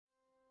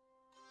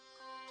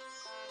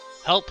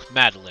Help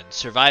Madeline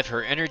survive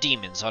her inner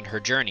demons on her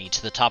journey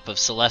to the top of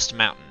Celeste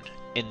Mountain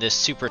in this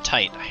super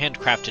tight,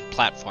 handcrafted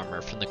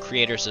platformer from the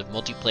creators of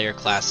multiplayer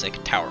classic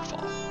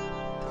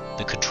Towerfall.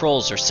 The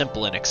controls are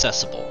simple and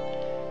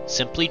accessible.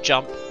 Simply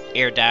jump,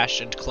 air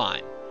dash, and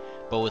climb,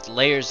 but with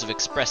layers of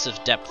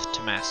expressive depth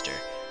to master,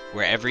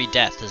 where every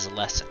death is a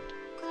lesson.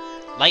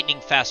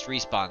 Lightning-fast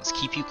respawns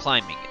keep you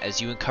climbing as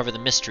you uncover the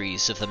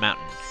mysteries of the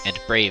mountain and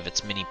brave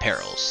its many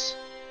perils.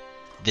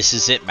 This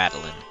is it,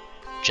 Madeline.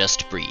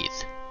 Just breathe.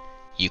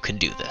 You can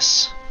do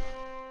this.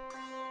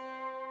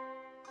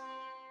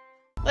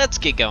 Let's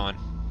get going.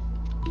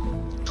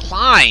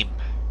 Climb!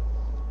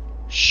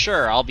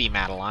 Sure, I'll be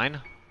Madeline.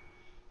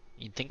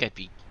 You'd think I'd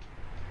be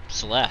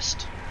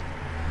Celeste.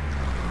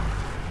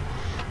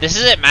 This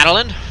is it,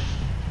 Madeline.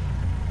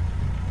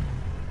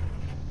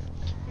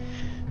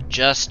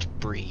 Just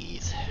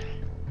breathe.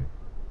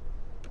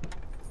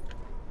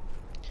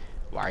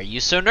 Why are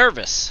you so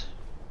nervous?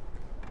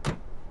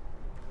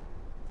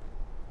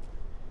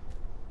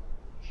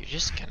 You're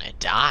just gonna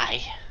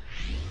die.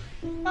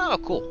 Oh,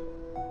 cool.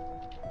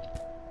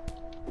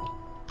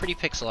 Pretty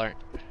pixel art.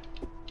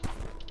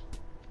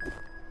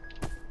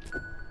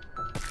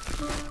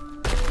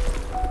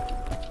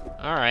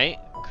 Alright,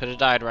 could have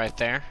died right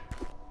there.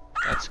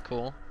 That's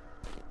cool.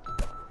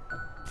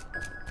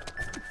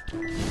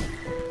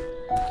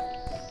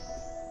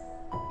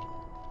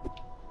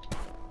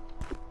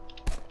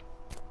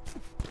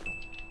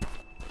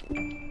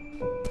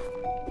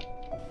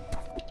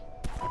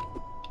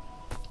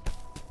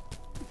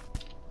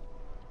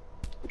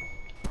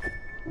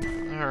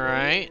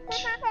 Alright.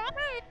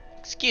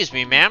 Excuse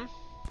me, ma'am.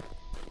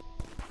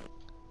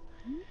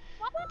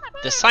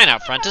 The sign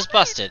out front is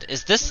busted.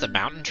 Is this the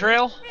mountain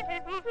trail?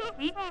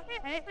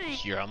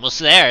 You're almost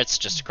there. It's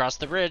just across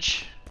the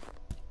bridge.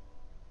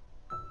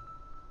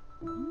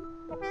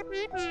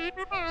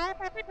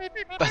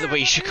 By the way,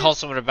 you should call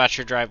someone about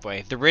your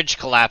driveway. The ridge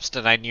collapsed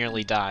and I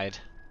nearly died.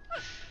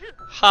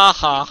 Ha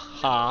ha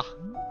ha.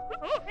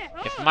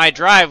 If my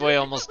driveway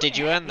almost did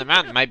you in, the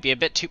mountain might be a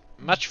bit too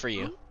much for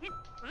you.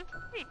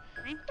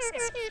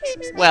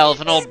 Well,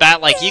 if an old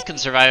bat like you can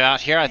survive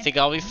out here, I think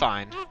I'll be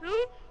fine.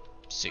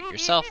 Suit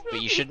yourself,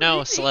 but you should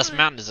know Celeste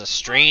Mountain is a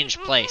strange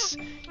place.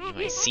 You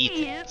might see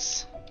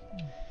things.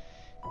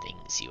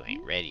 Things you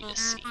ain't ready to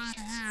see.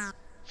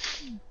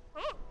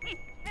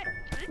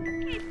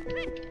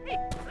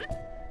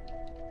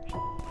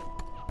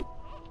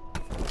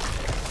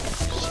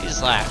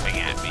 She's laughing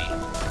at me.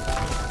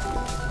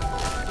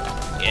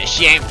 Yeah,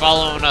 she ain't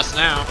following us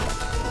now.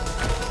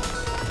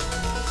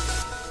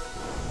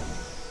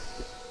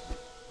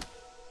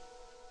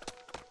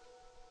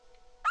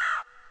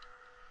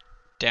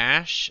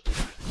 Dash.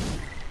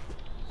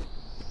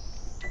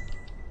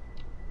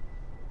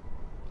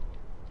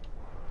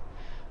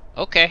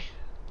 Okay.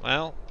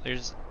 Well,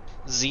 there's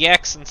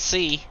ZX and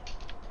C.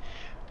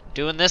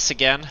 Doing this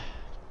again.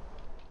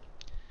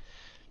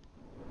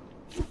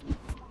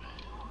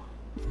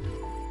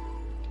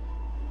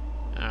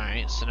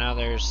 Alright, so now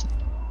there's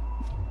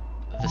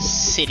the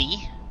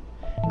city.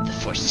 The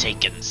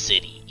Forsaken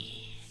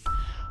City.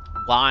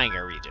 Why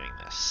are we doing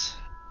this?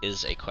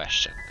 Is a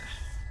question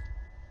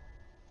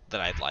that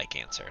I'd like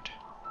answered.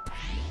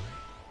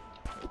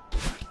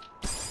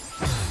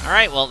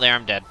 Alright, well, there,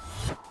 I'm dead.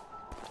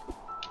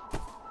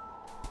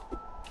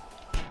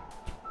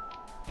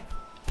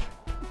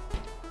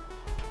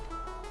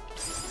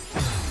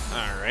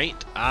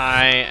 Alright,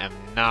 I am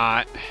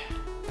not...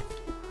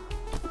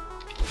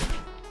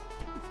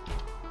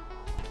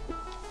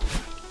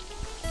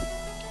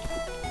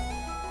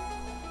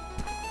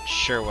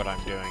 sure what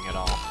I'm doing at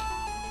all.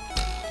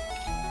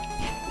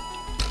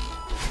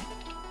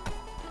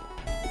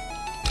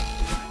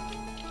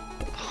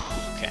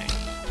 Okay.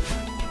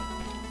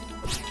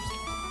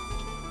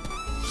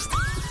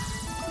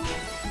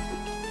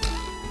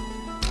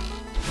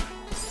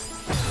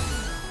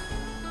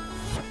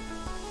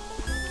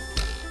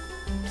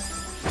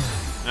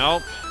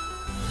 Nope.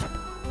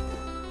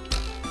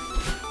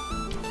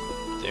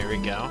 There we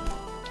go.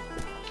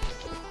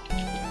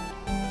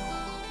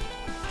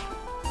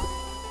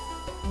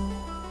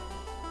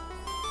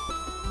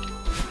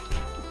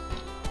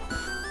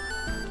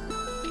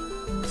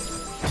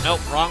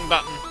 Nope, wrong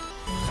button.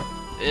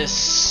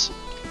 This...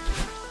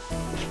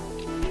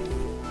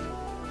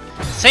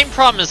 same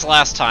problem as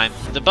last time.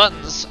 The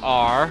buttons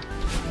are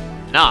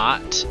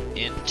not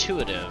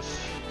intuitive.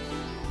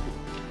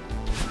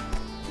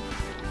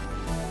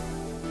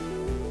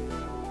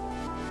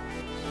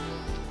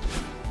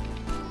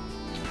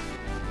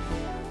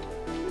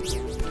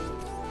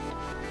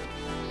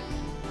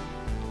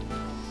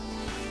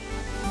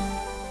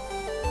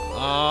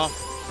 Oh,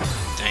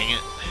 dang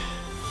it.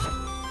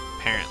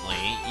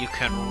 Apparently, you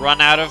can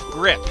run out of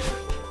grip.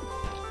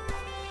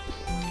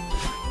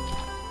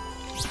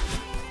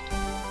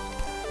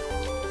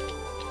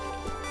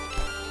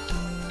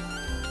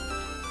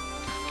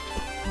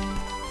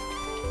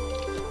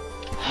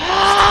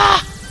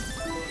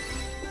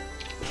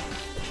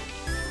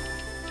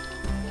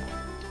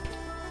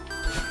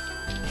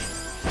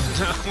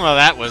 Well,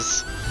 that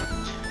was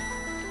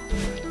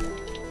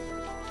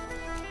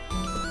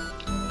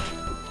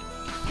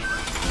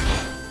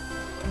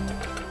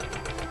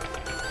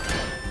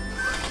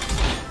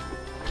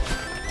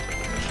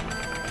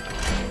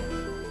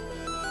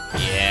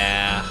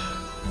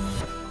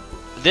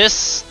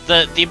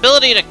the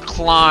ability to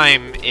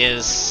climb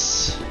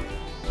is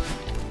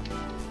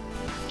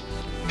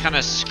kind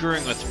of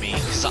screwing with me,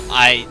 because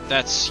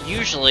that's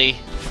usually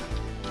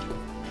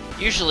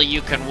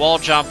you can wall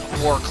jump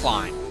or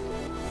climb.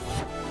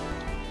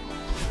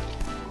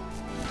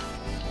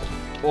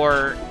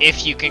 Or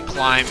if you can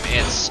climb,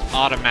 it's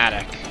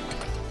automatic.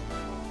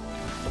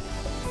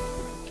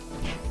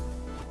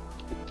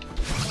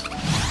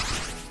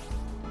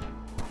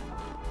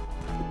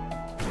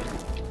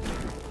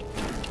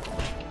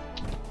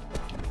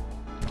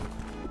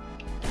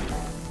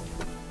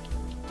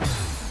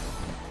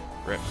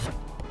 Rip.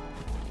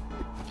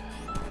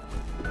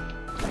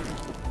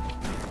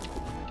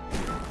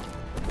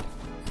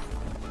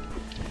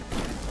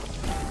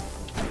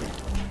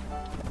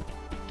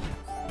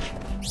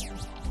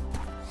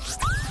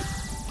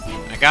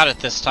 I got it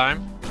this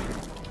time.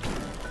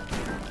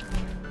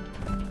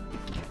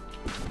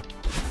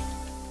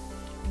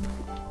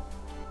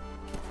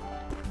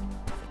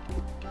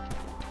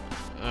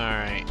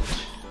 Alright.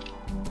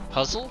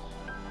 Puzzle?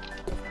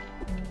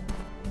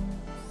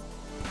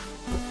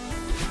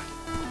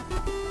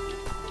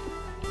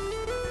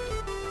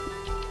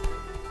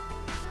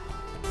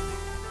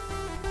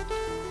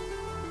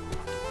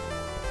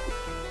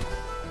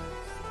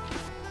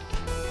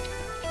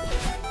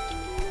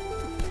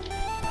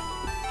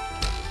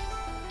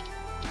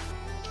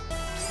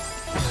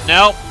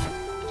 Nope.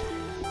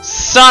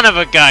 Son of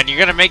a gun, you're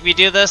gonna make me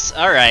do this?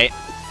 Alright.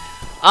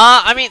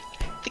 I mean,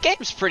 the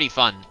game's pretty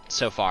fun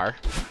so far.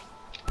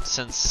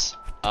 Since,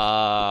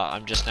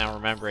 I'm just now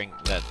remembering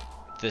that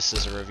this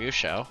is a review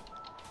show.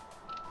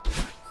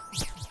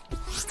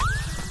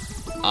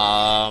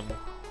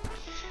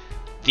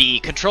 The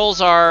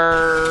controls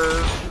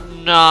are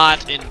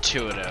not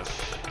intuitive,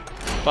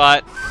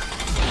 but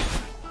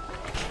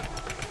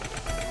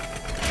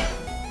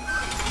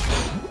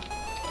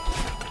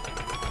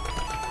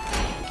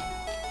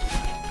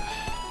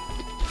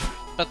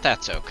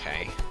that's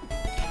okay.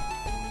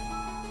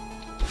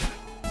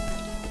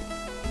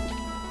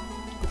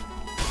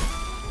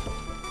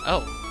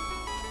 Oh.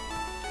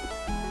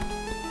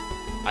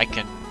 I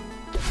can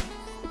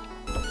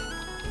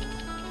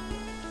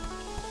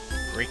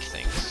break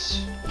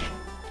things.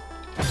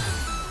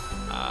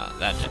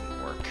 That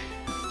didn't work.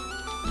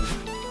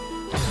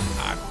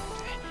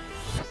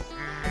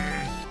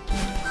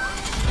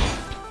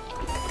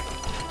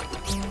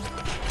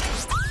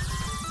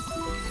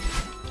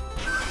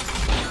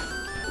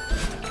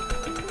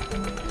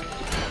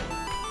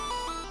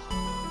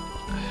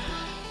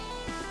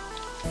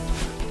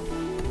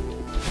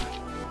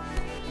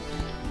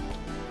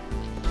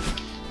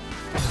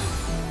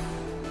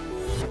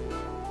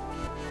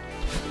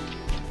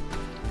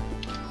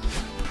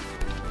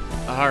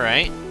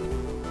 Alright.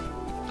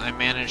 I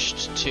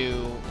managed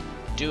to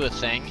do a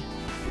thing.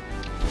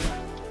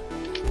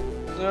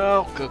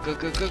 No, go, go,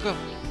 go, go, go.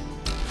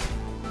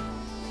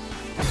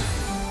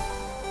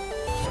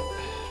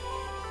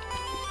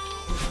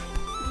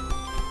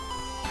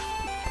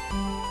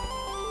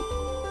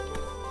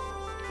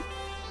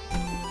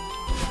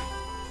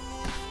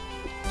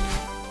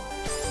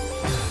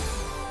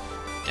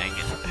 Dang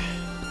it.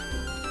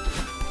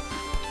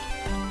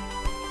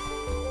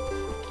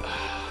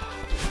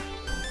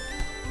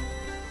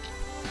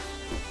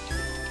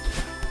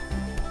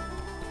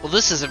 Well,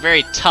 this is a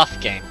very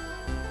tough game.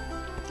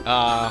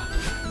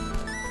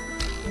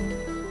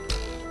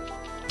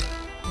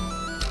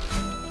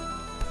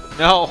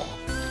 No.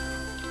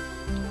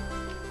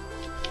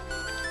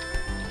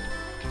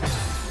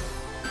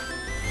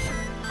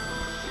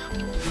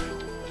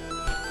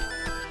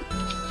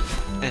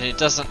 And it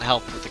doesn't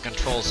help that the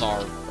controls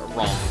are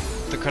wrong.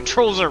 The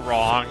controls are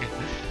wrong.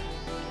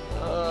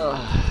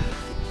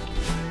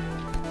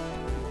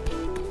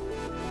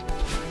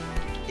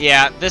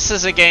 Yeah, this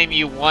is a game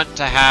you want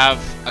to have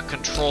a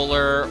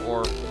controller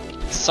or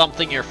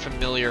something you're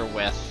familiar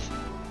with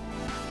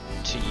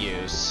to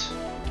use.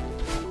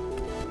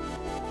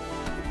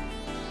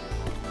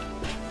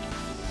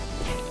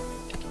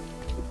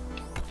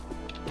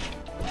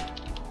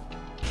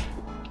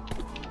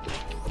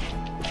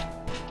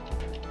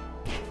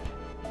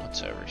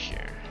 What's over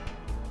here?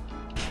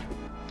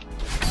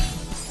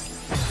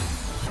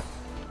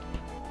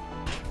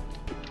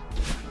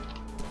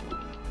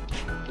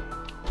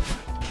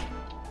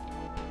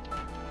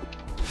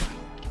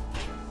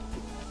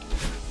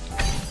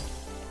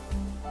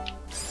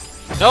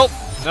 Nope,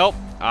 nope,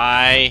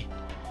 I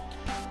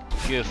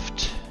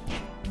goofed.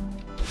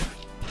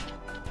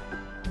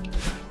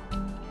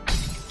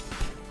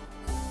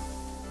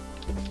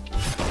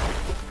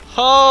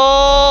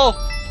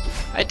 Oh,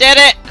 I did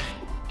it!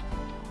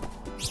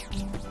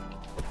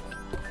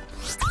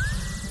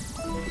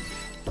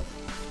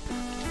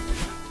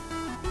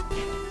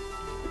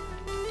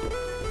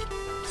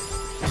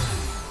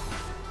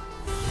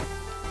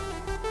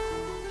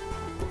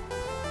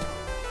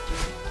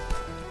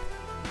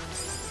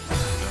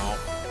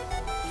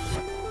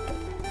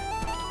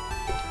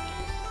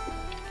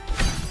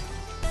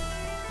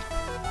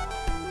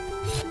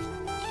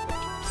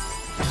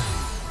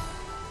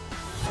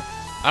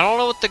 I don't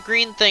know what the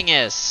green thing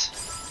is.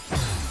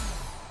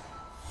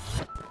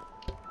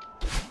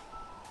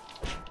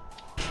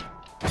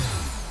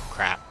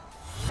 Crap.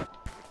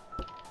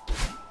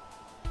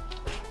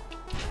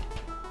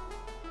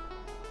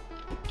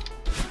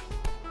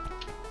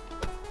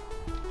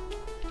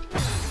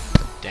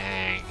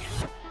 Dang.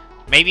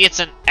 Maybe it's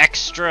an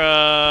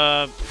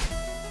extra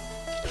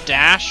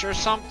dash or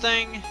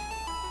something?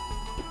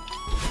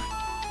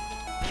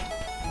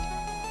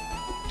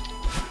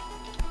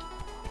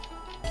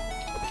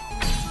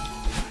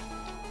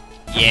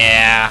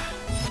 Yeah.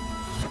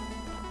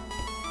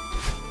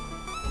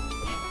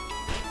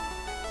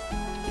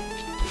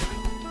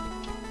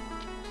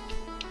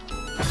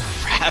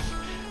 Crap.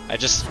 I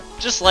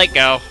just let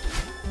go.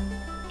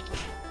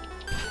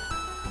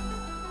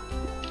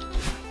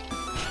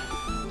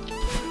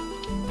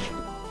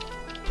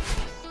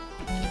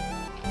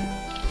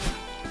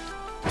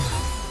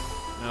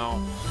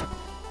 No.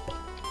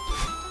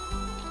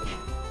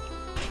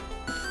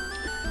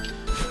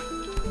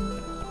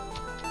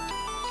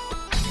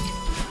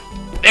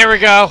 There we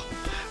go.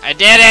 I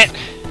did it.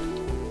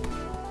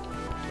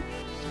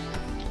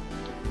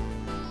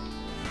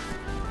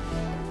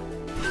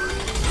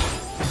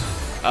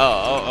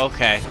 Oh,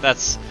 okay.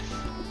 That's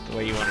the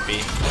way you want to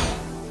be.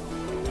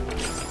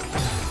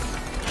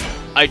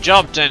 I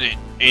jumped and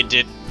it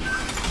did.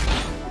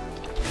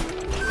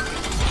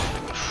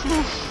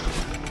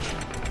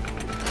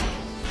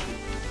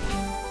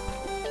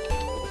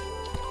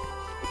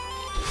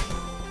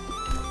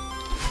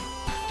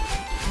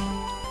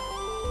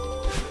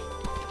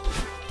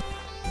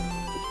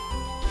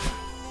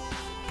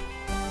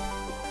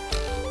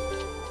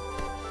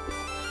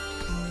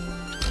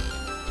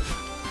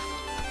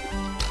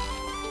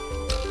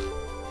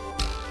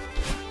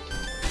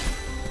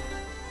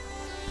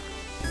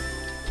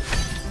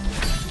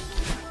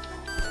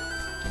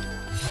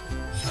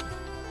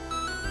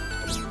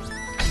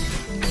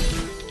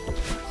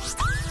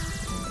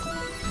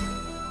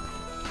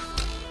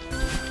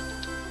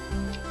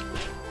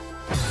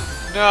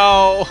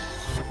 No.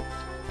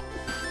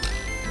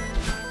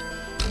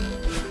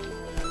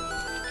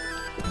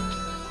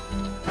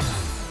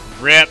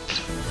 Rip.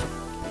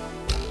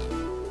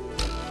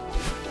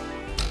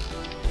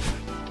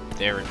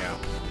 There we go.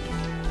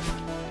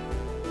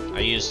 I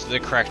used the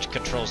correct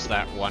controls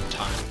that one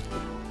time.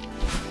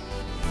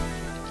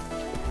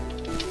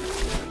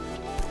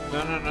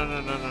 No, no, no,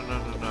 no, no, no, no,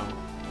 no, no.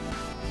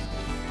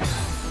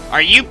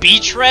 Are you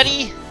beach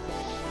ready?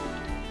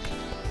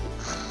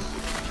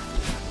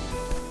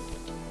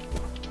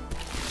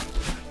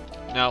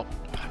 No.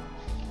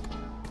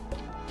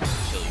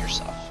 Kill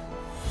yourself.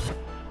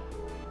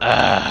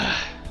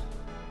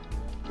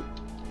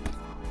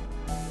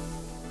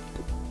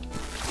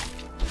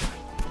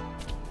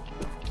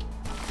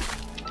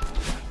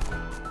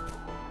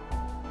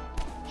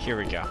 Here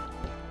we go.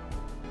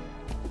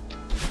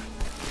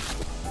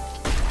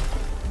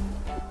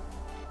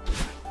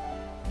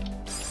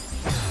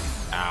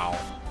 Ow.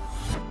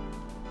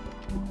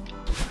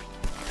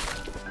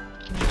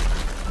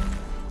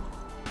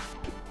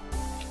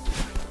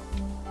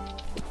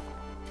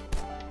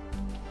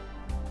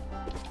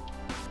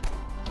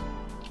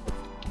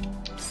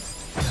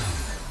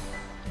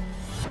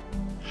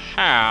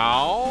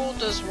 How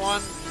does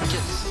one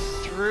get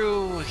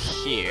through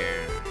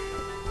here?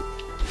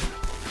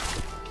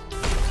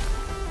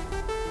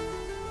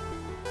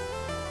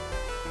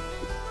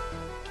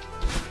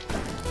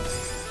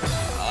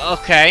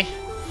 Okay.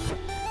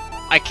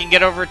 I can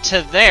get over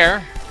to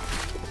there.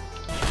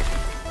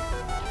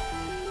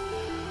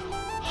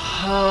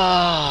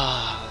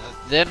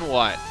 Then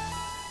what?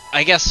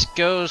 I guess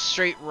go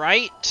straight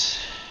right?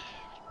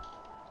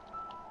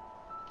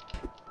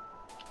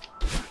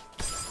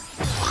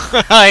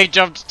 I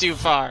jumped too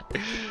far.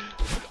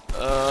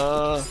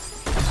 Well,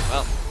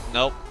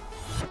 nope.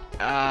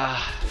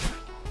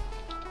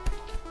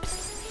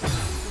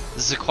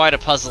 This is quite a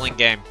puzzling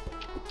game.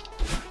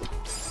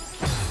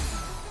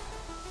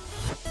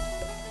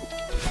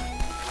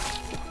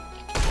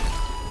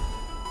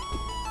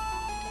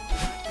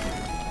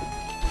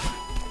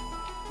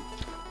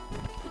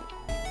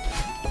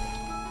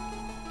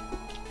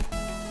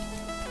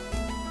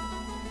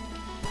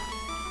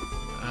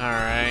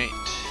 Alright.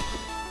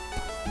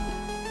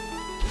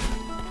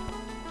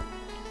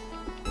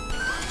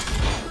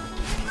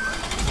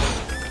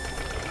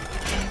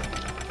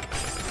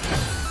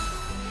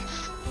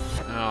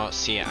 Oh,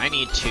 see, I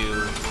need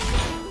to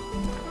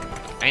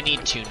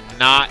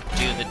not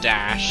do the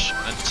dash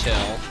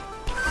until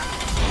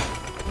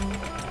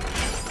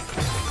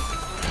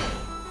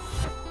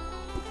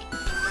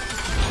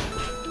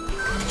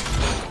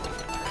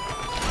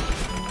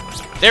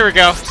there we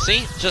go.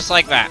 See? Just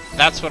like that.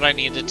 That's what I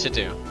needed to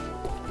do.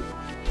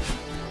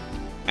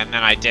 And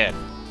then I did.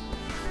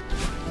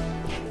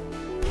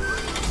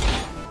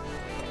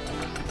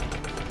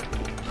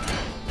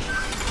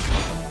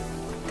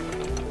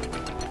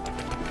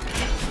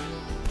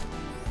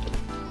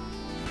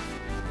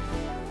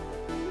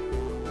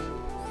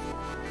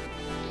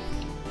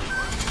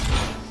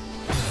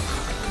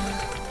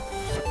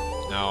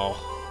 No. No.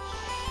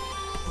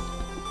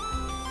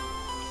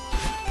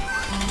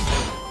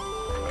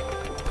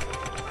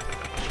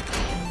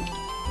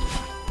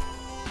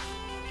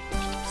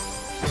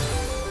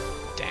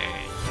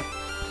 Dang.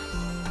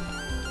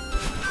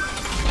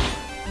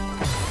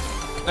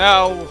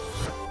 No.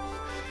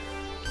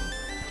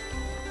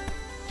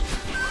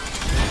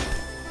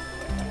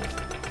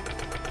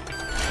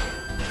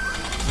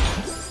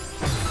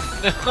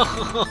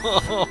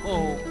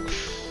 No.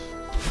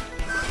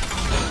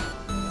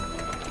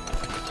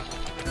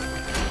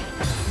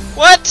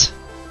 What?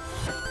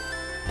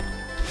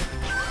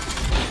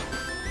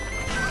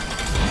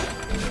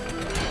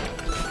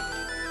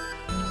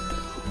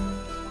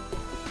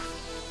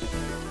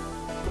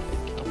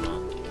 Come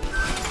on.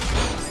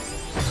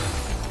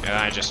 And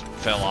I just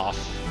fell off.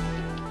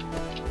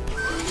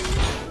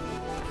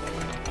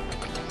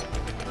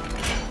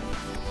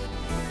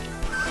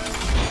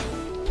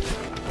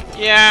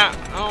 Yeah,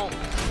 I don't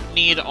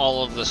need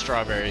all of the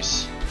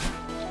strawberries.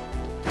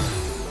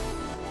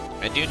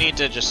 I do need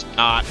to just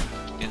not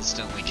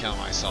instantly kill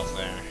myself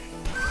there.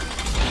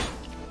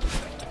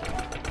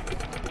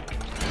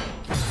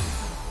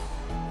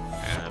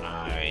 And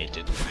I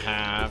didn't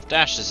have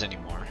dashes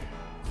anymore.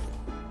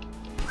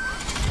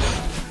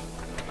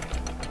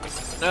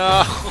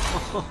 No!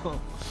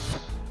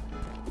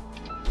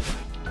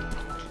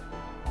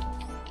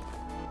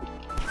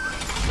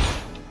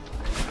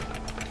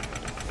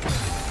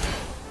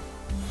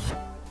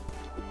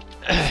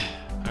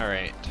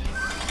 Alright.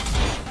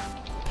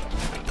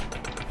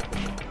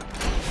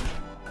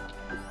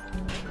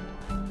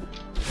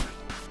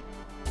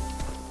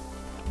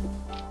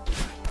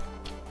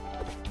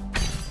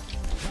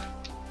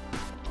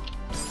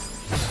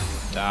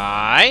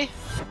 Die.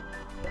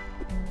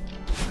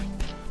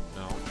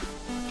 No.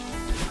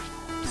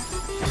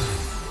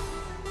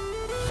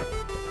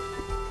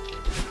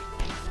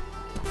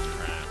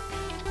 Crap.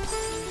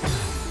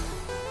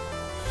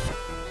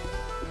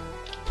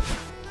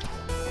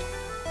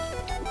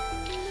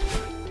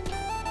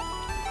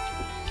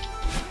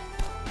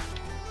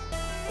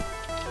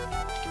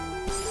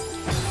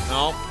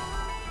 Nope.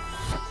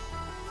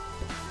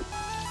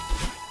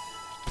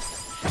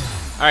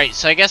 Alright,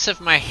 so I guess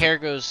if my hair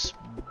goes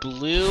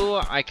blue,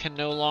 I can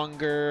no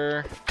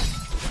longer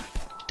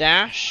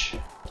dash.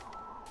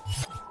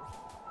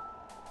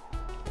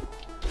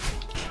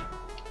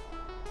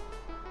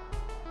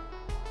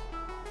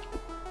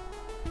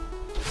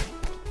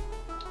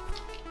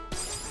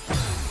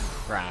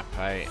 Crap,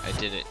 I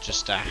did it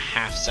just a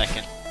half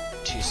second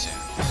too soon.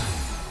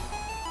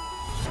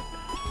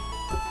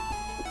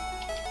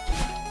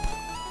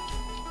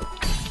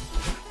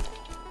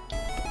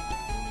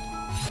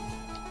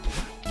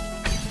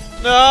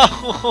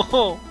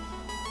 No!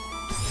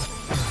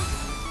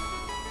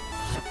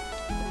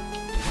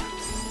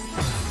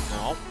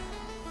 No.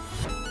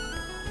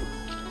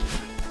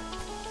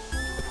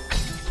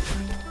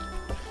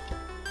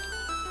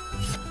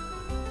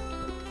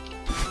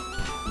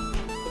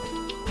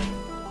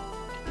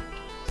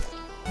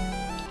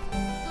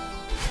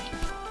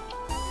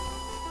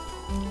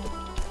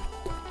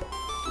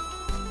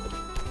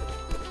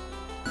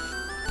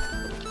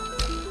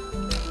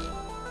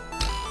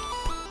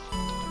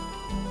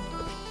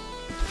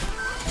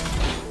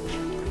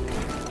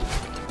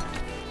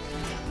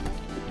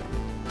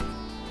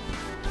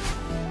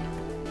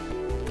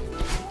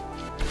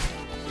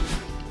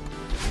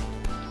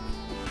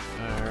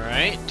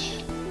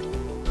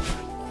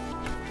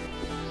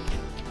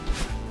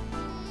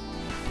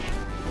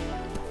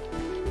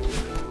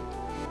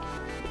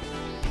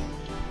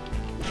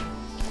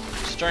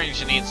 Starting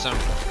to need some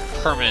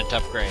permanent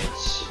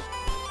upgrades.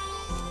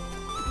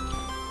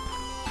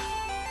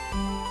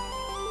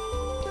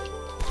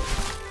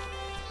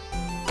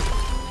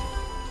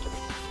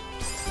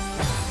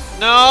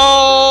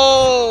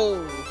 No!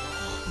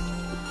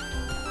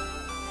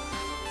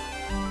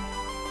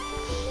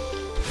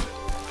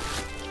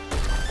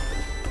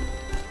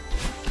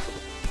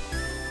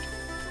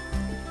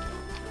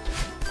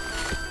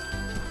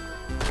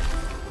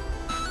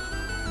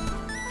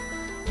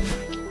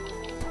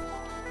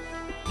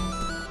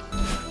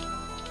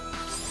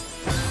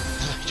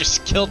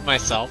 Just killed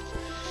myself.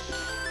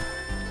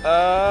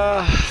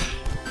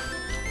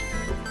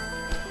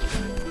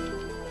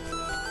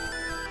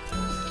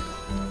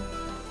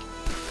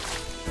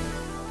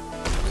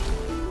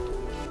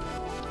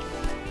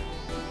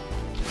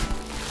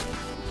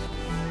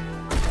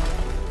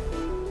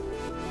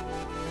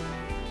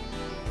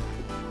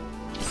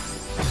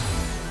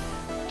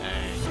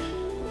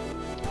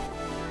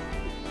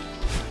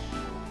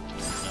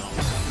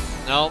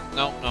 No,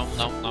 no, no,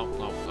 no, no,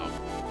 no, no.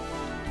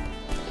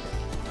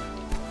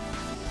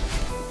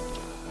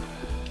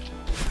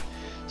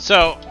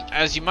 So,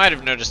 as you might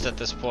have noticed at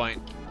this point,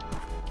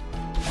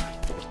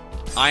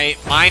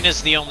 mine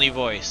is the only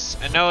voice.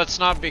 And no, it's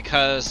not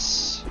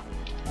because,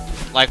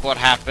 like what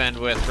happened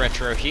with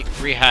Retro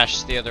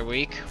Rehash the other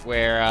week,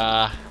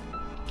 where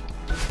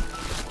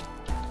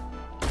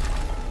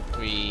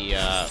we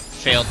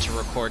failed to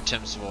record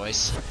Tim's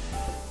voice.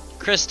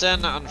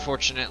 Kristin,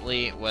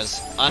 unfortunately,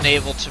 was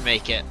unable to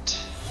make it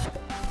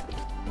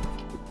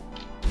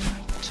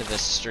to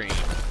this stream.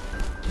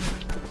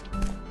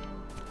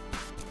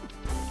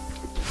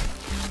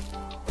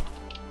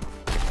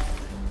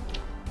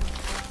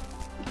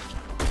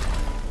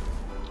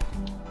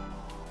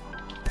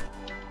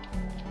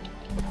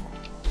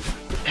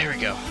 There we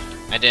go.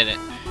 I did it.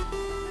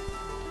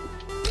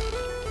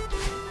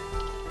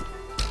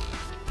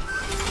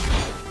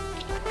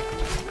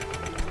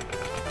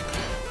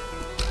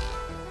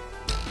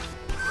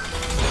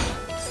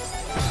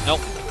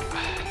 Nope.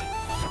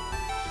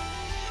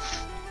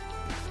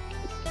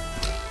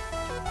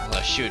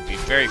 Although she would be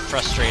very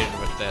frustrated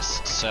with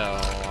this, so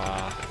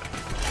I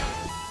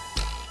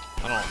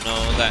don't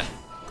know that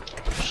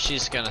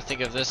she's gonna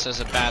think of this as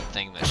a bad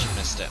thing that she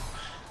missed it.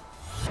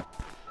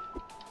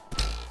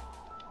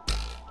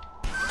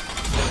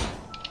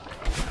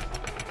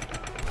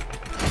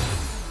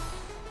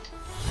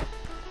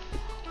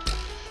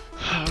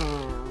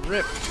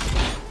 Rip.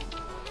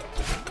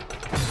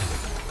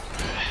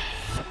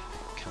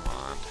 Come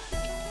on.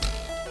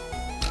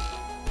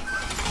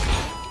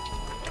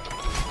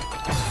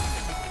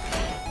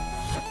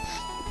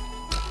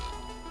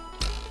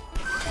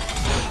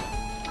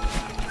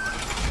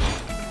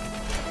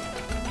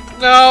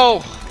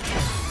 No!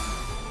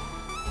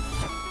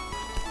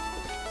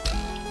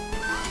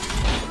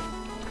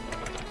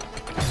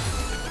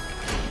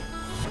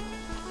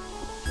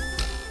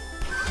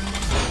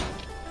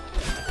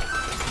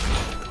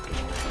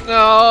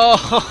 No!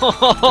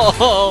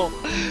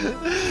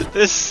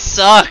 This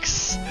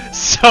sucks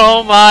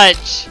so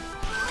much.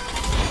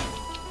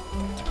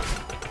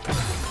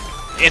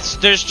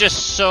 There's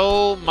just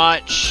so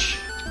much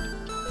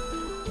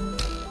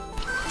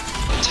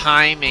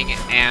timing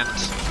and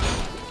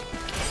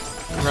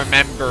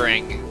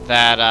remembering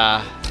that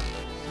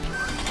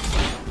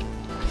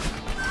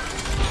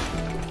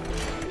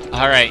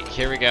alright,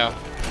 here we go.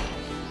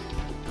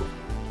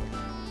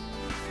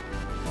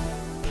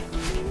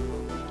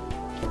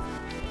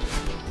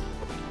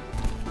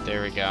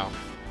 There we go.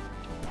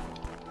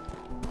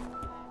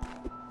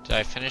 Did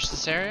I finish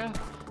this area?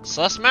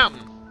 Celeste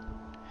Mountain.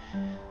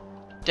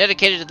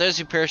 Dedicated to those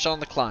who perished on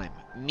the climb.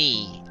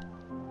 Me.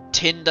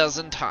 10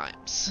 dozen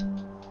times.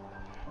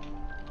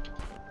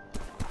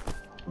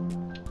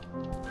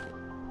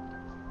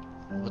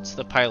 What's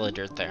the pile of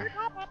dirt there?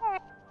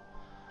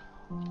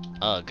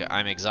 Ugh,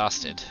 I'm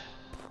exhausted.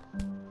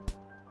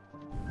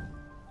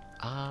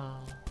 Oh,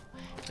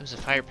 it was a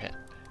fire pit.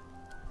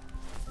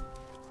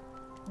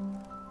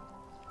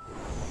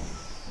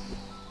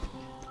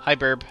 Hi,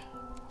 Burb.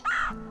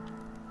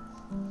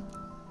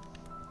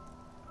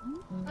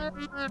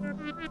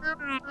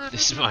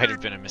 This might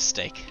have been a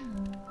mistake.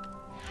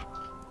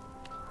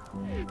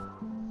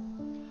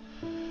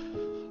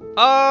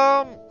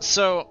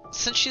 So,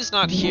 since she's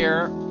not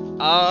here,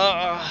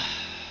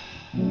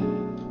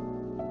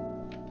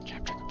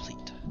 chapter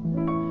complete.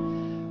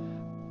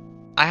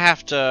 I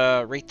have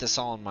to rate this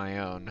all on my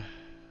own.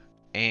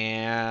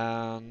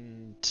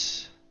 And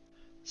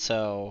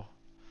so,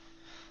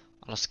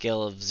 on a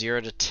scale of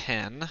 0 to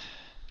 10,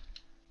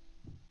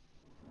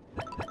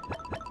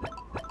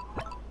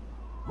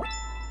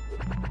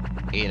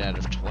 eight out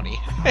of 20.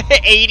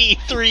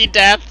 83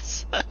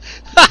 deaths!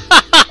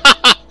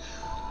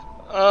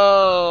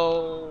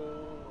 Oh.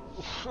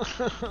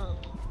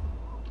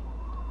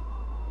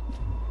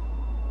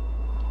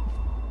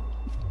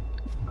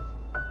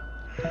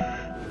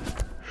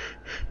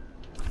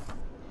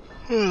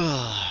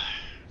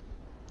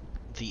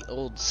 The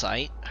old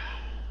site.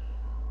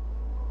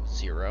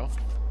 0.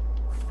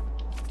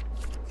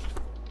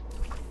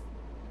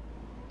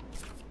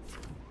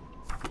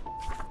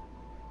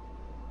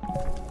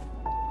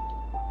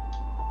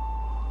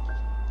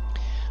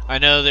 I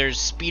know there's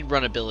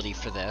speedrun ability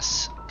for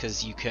this,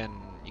 because you can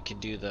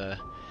do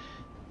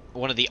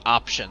one of the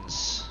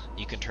options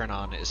you can turn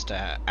on is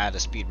to add a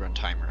speedrun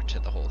timer to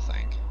the whole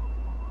thing,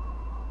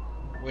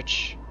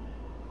 which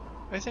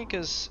I think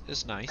is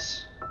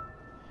nice.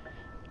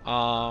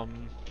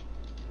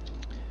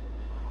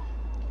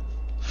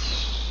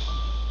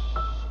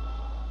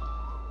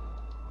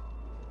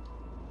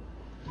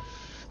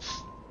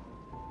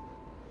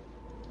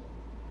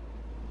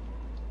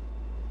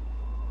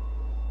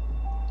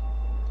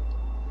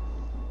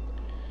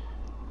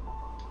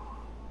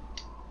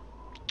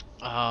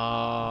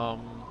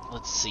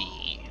 Let's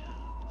see.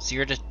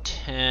 0 to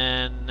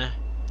 10.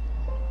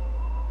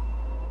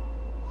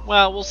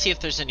 Well, we'll see if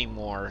there's any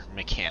more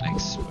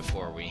mechanics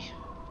before we...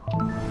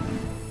 I'm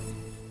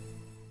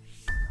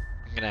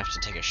gonna have to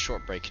take a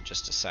short break in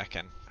just a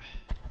second.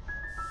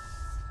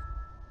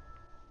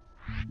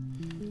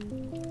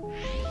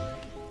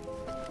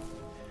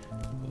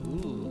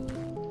 Ooh.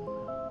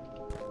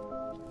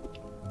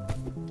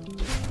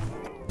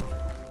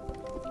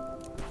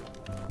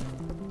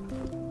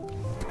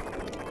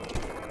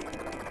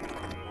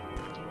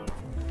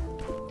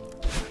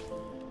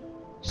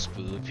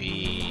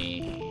 Spoopy.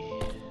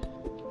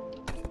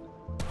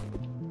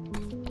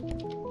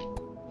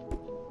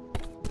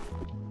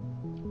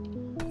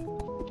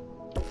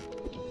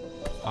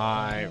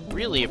 I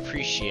really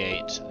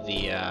appreciate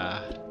the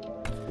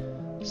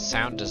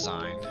sound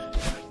design.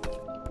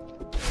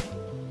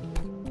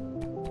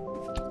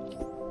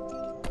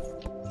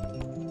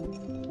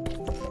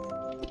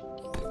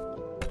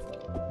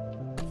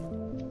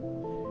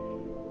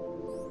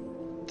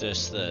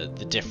 Just the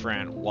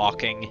different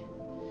walking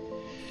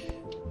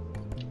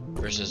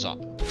versus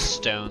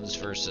stones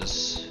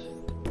versus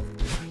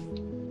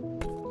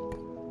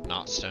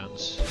not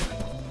stones.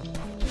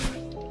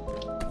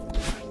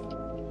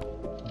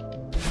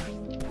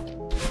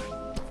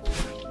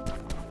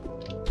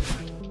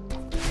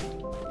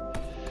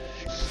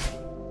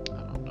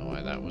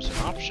 That was an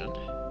option.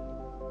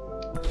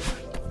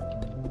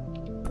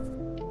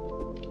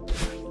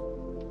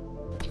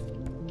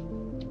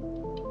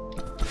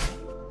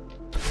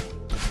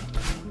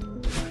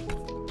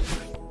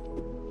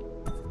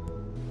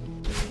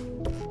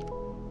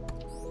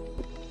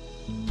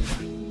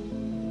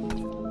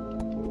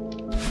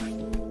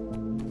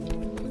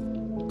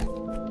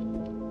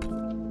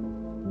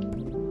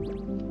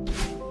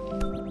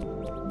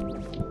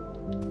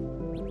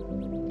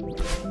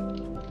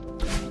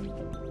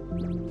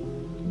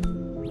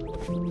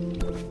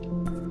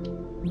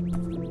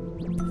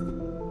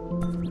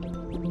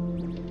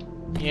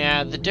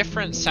 Yeah, the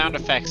different sound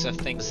effects of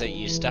things that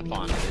you step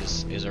on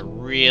is a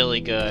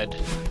really good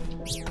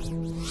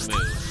move.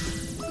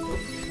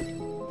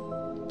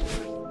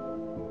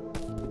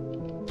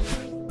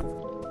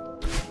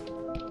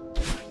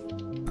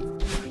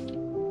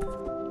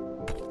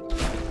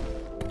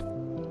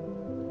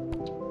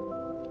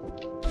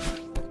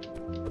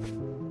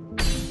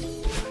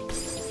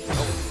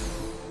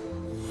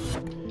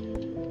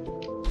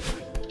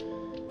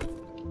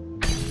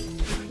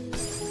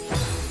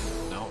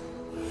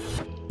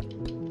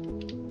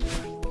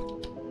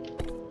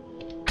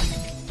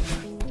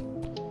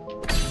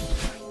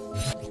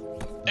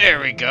 There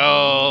we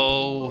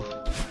go.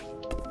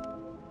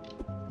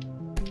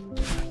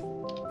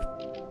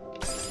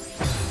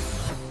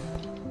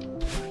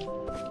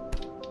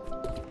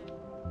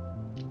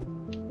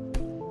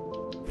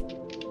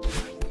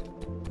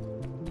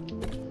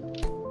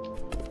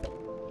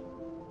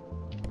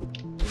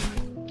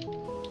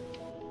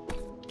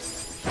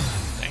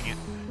 Dang it.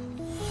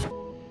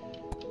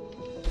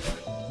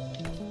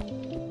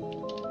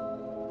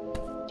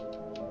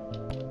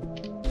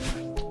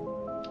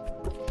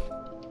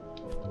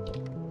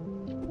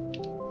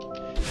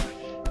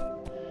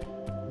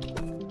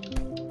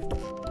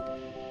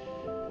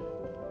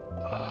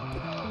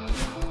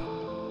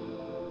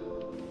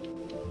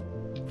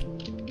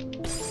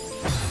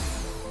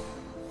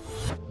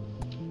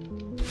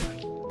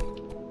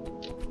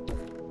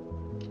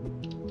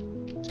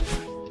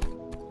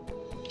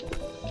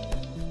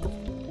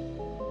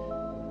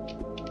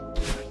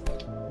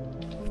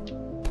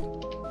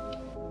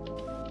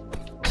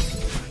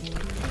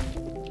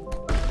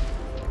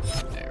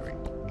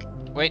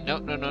 Wait, no.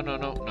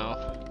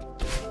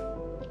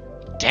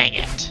 Dang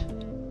it.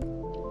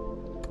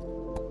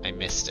 I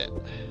missed it.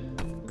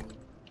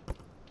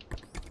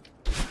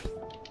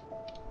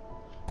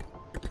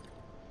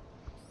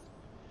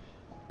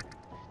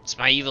 It's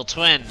my evil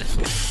twin.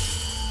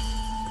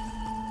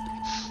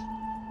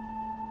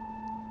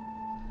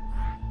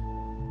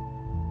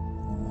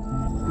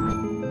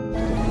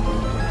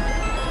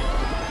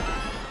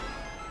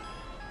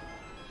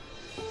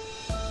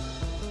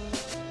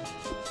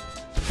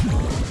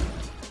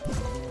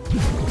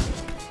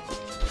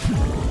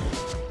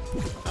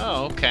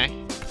 Oh, okay.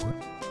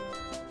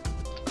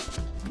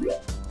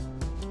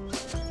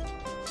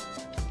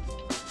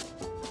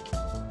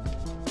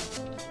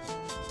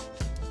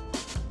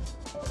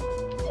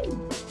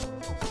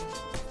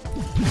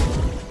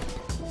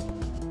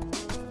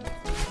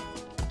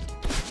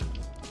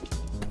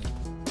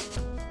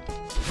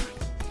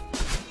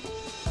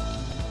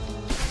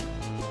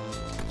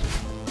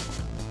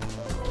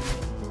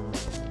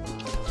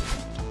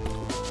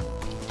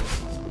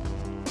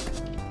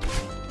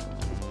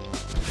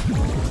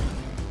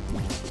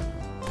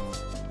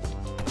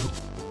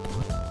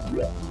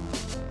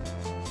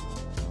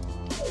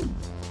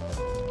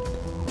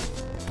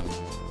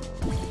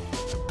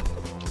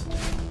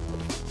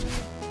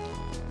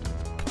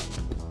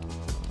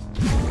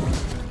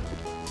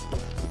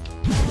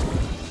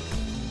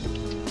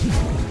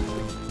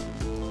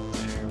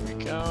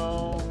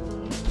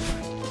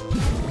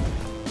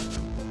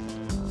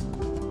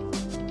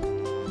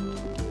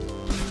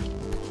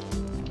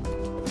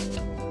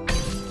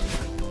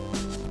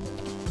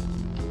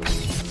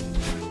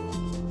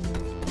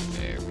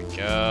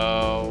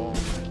 Go.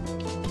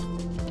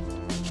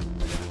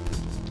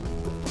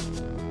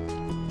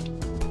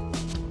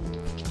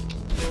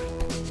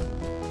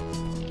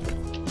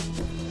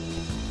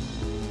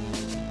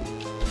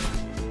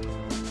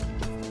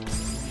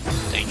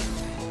 Dang it.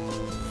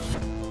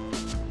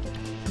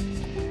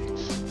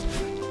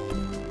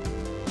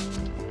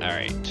 All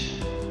right.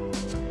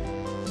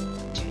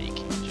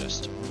 Taking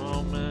just a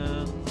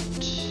moment.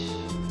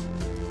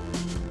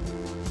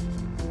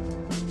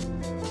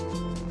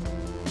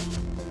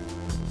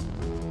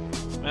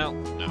 Well,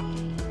 no.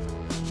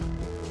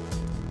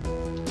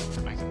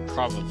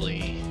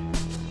 probably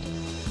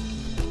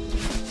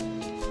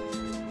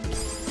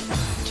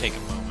take a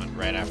moment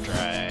right after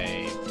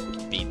I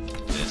beat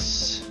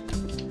this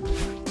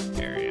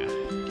area.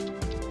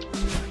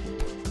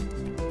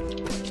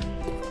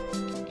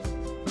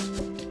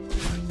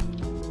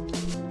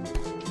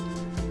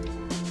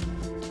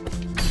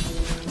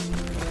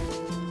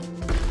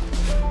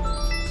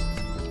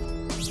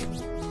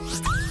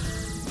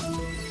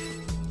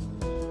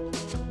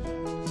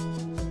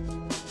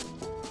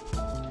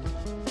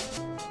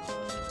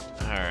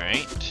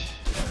 Alright.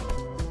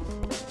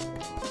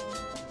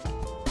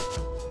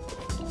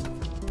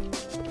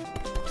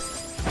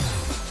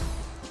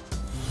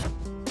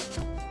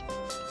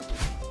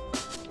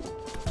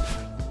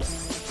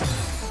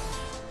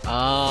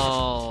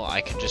 Oh,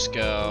 I can just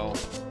go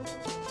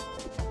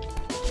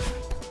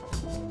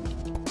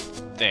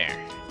there.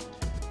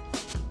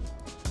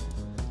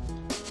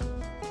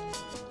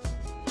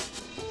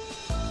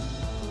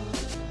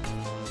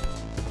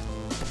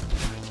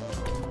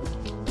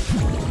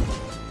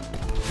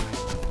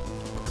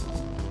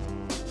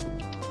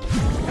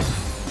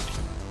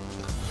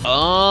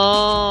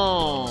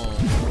 Oh!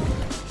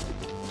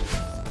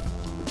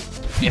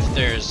 If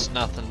there's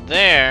nothing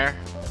there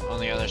on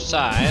the other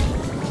side,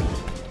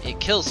 it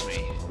kills me.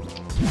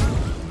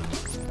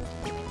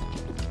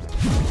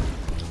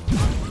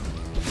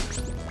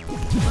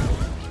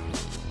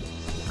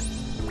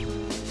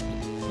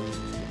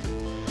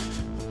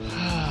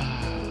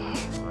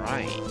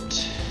 Right.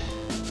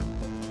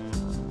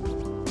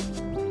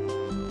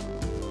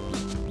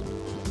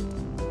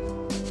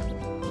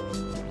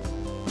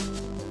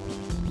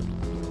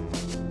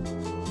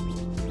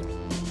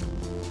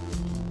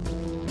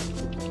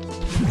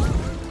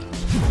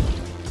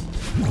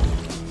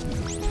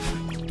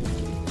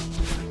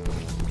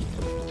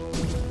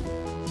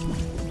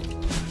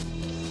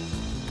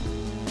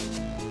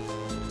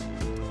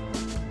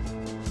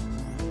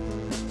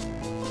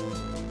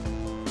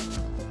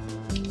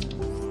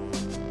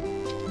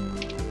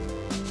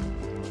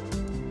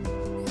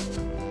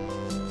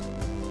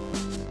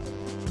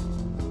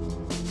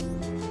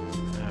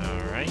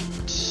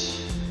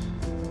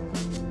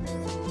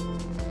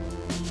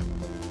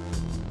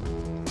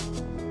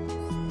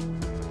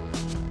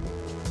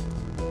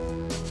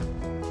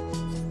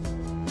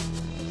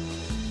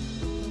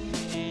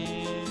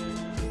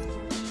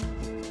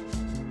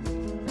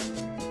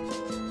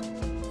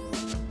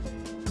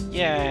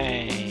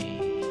 Yay!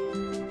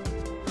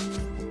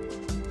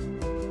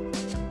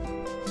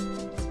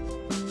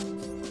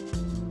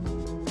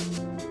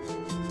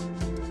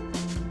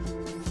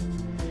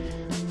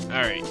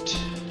 Alright.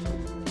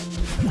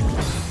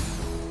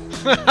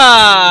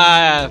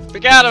 Haha!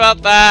 Forgot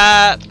about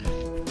that!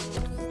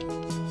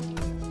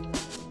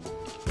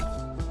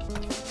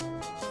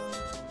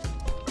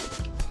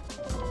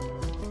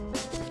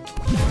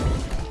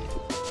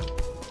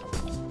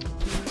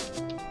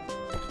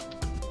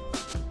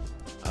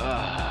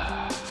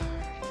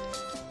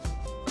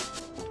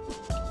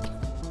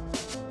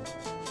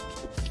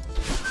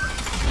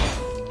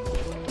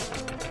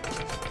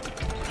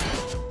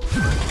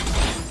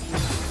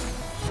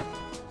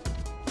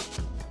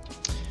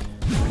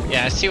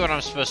 Yeah, I see what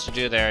I'm supposed to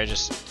do there, I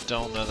just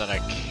don't know that I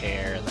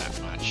care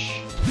that much.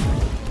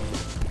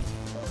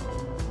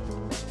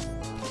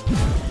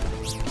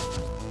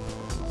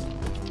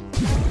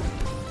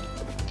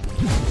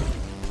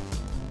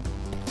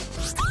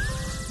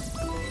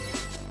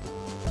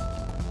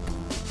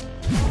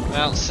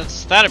 Well,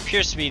 since that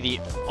appears to be the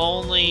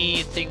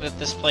only thing that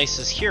this place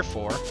is here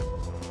for,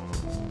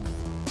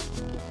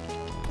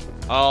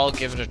 I'll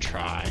give it a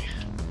try.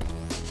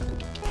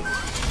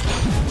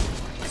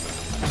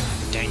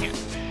 Dang it.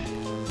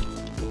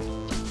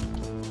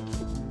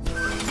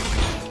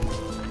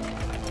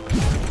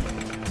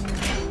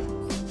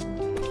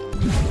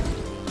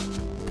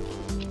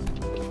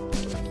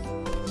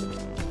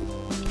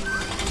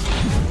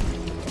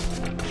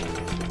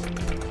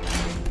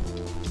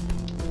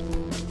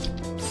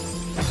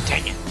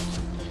 Dang it.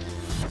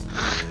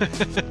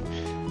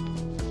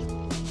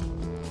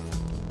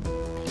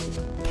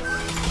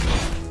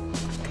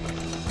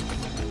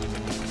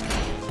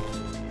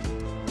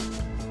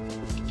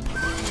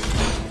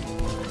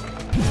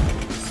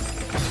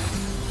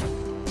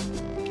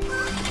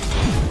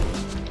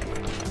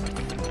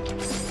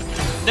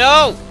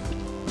 No!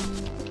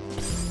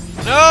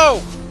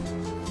 No!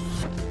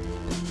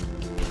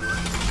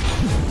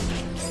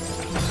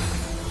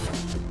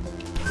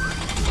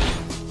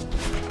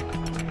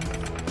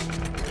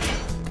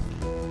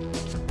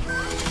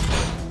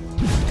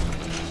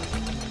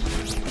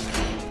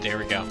 There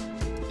we go.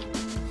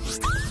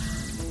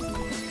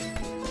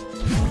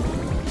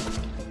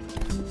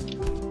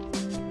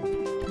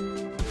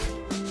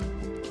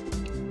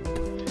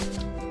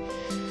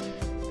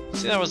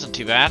 See, that wasn't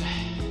too bad.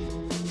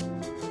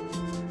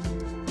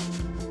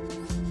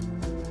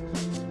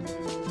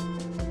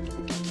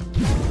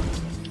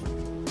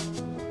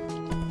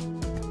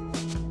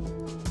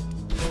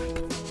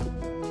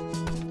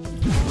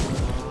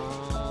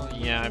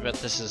 Yeah, I bet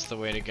this is the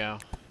way to go.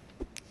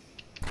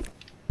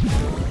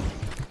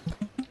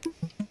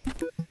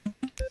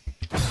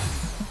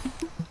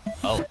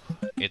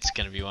 it's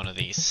gonna be one of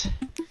these.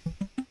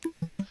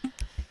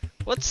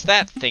 What's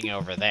that thing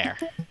over there?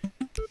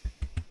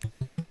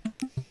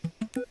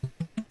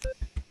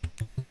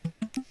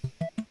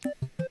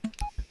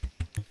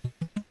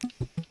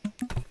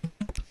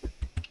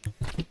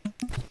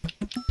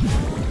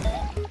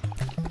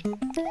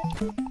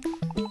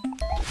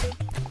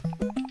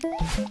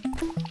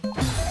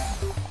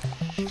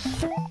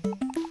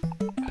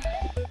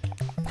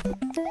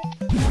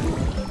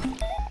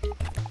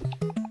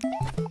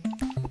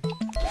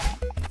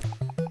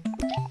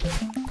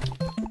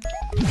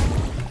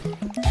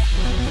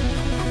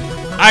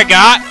 I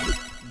got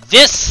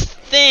this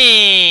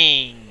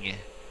thing!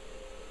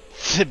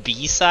 The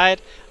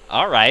B-side?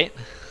 Alright.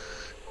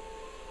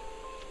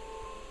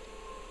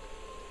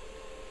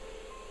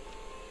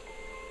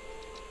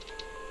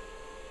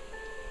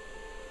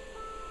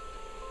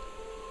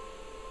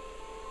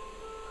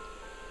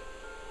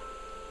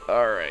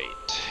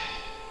 Alright.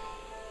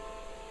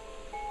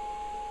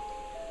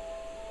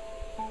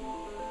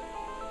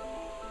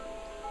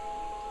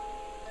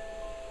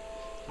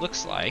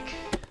 Looks like...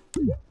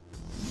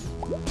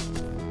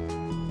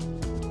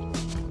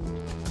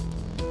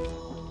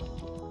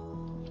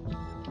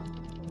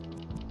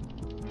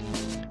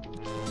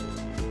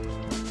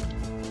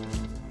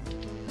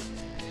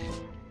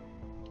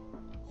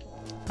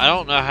 I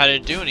don't know how to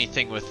do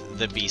anything with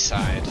the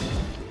B-side.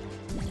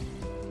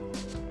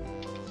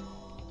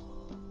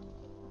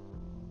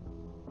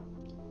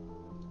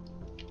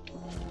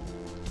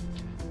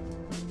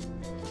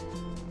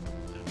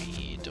 Let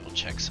me double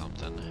check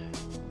something.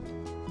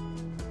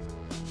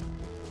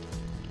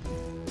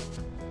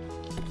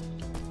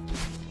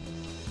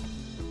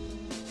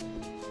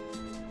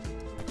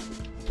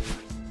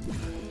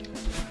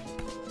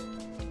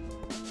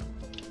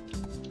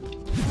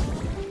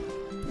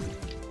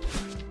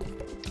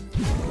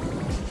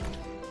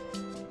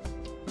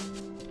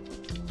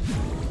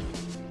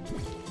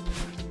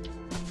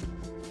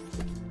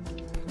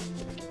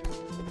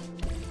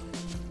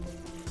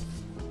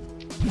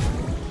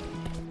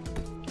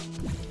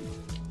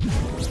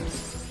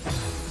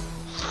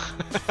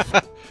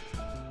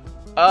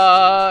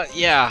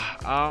 Yeah,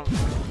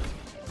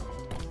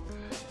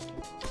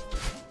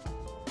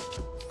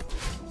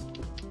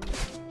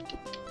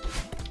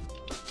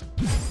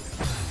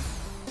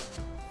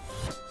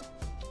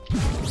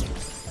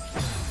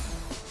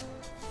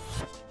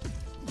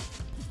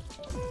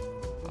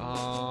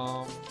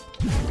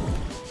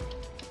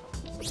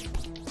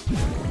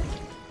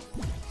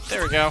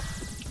 there we go.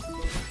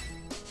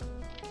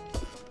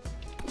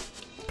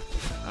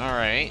 All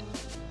right.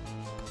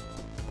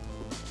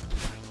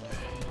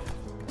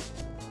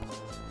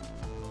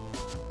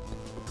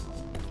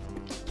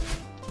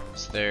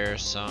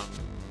 There's some...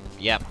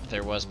 Yep,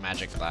 there was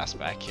magic glass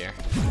back here.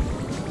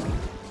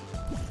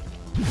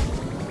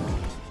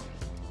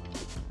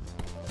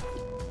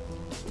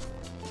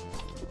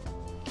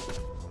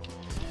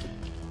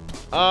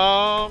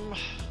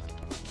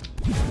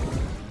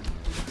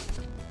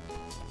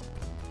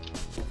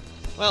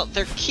 Well,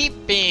 they're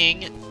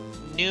keeping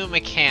new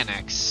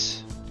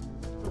mechanics.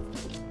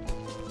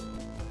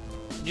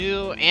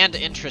 New and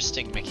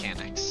interesting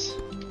mechanics.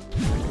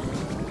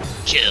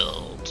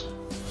 Killed.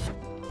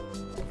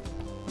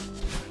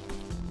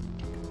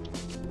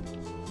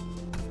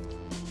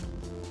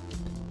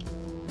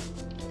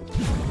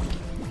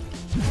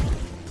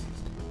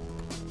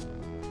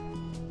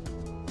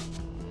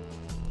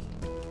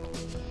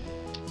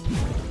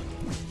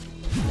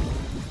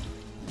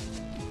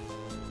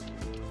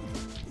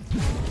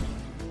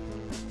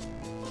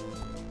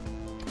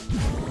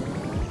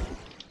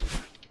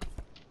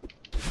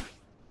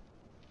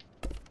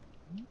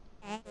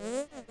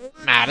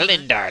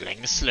 Madeline,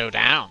 darling, slow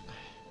down.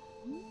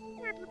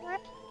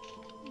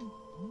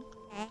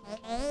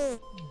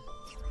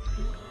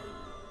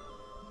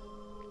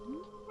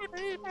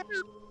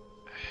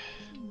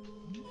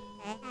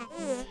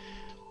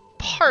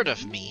 Part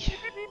of me.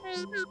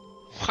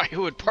 Why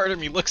would part of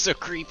me look so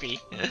creepy?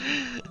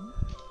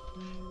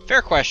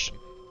 Fair question.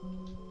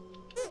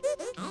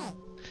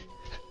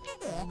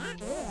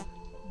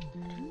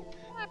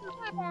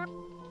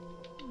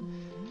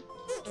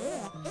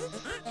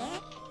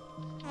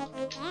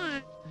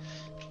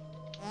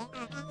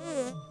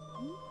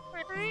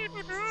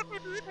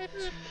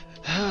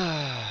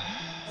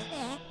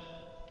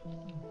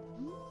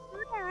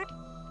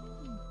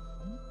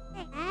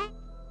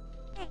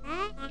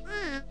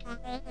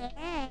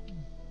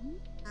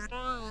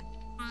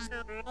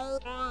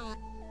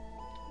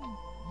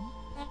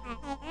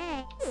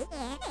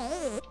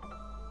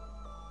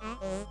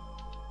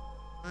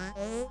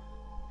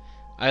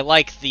 I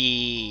like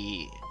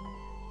the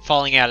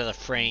falling out of the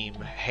frame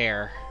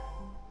hair.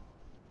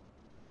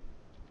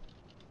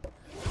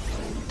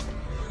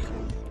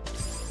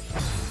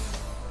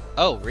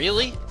 Oh,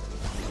 really?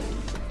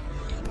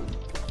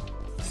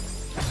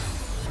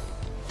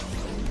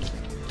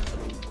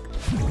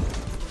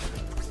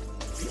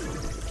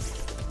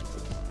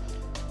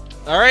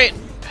 Alright.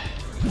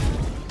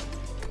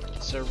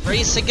 It's a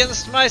race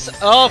against myself.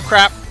 Oh,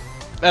 crap.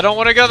 I don't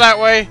want to go that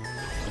way.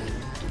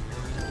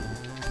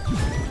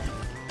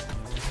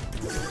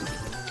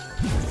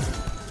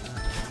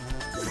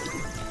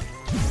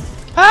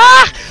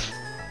 Ah!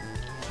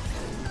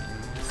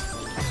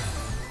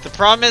 The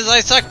problem is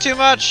I suck too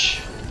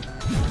much.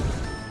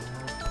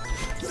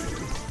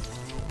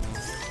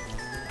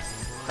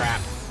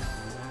 Crap.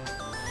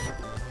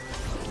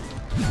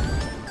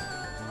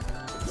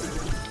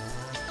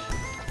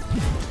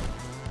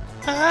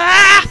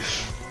 Ah!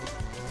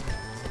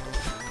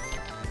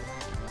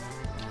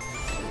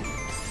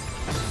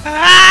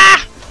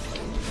 Ah!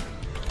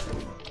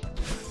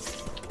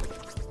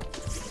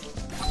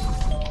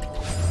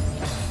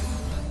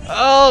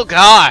 Oh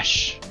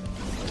gosh!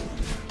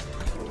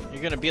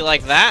 You're gonna be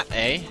like that,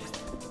 eh?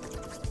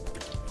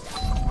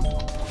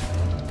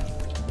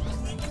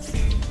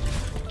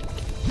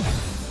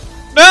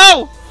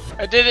 No!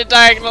 I did it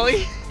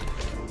diagonally.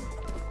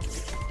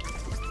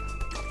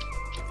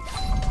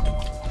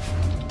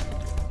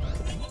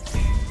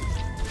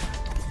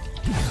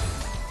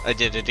 I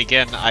did it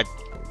again. I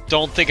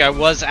don't think I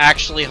was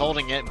actually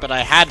holding it, but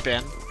I had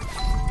been.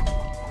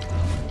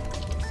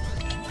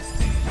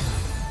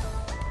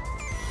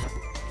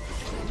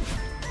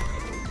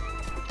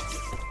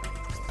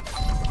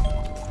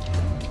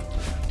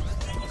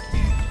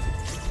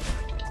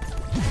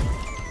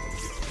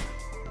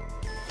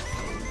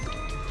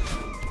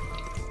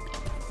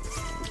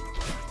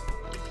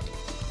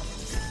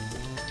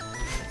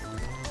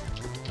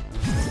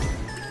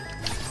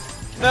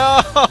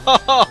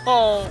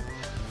 No!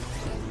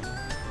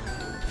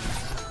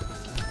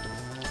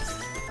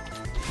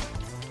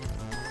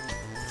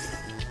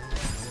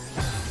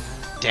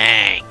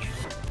 Dang.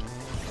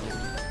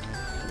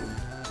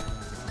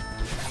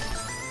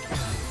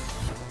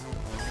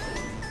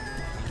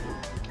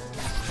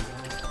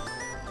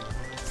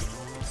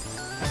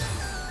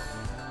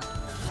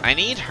 I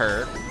need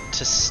her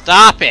to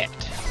stop it.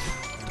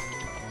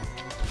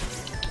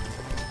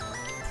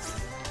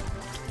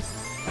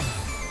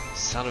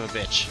 Son of a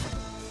bitch.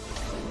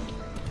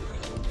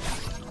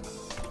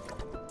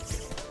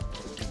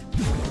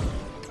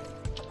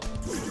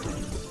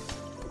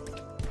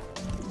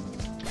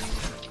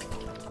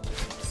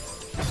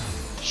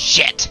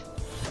 Shit!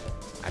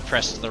 I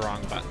pressed the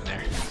wrong button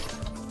there.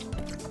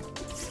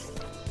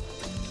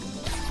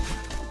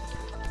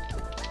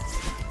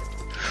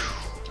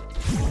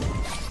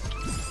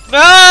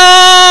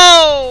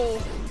 No!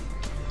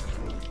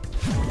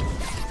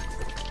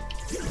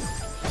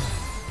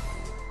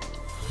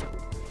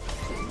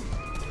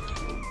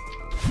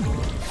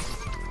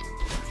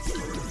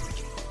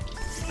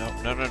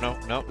 No, no, no,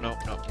 no, no, no,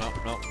 no,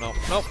 no, no,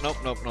 no, no,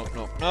 no, no,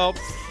 no, no.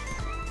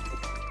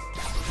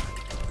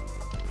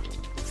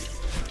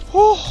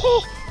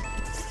 Oh,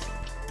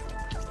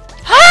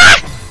 ah!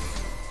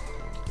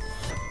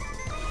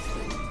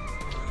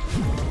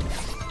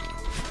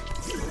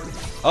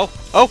 Oh,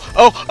 oh,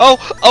 oh, oh,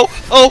 oh,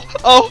 oh,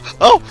 oh,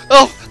 oh,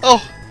 oh,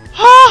 oh,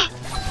 ah!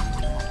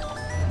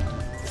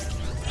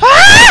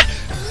 Ah!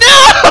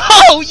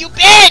 No, you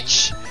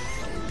bitch!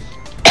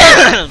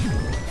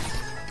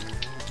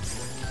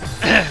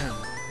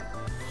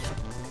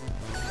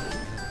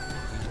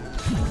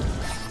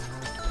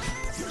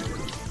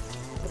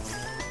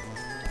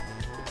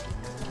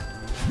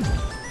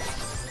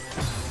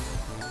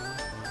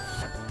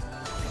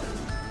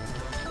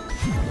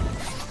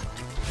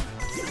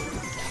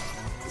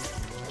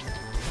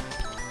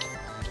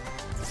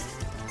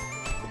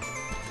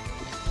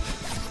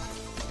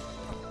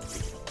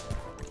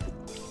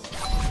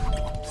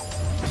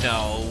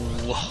 No.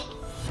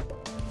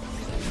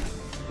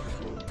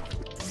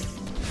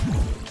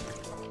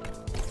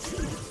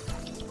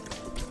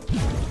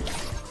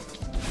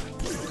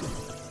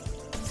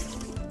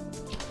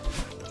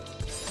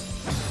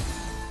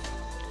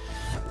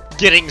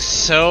 Getting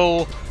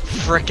so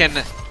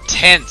frickin'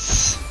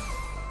 tense.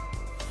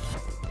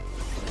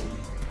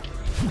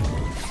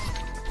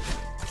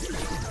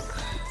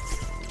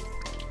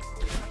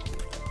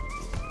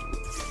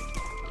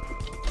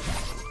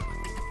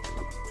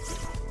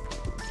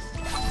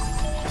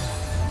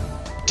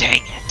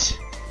 Dang it.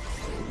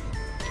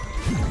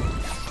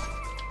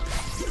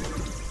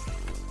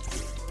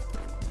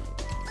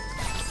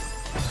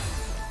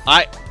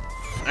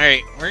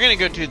 Alright, we're gonna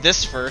go do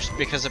this first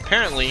because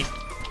apparently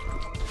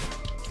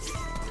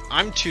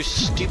I'm too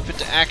stupid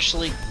to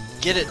actually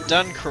get it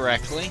done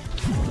correctly.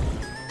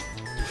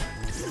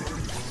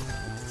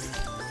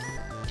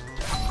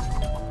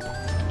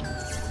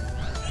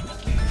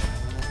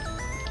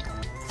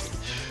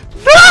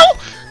 No!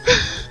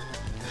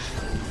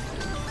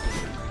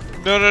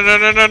 No, no, no,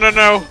 no, no, no,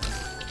 no.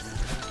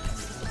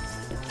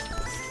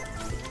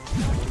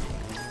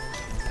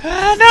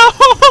 No!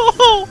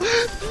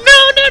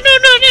 No, no, no,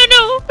 no, no,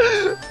 no!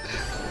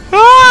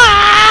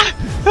 Ah!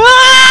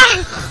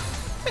 Ah!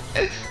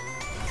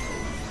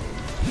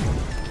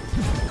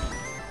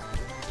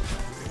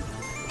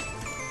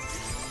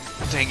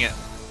 Dang it.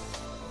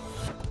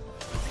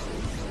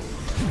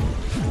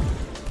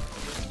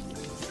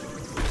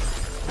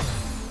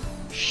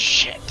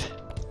 Shit.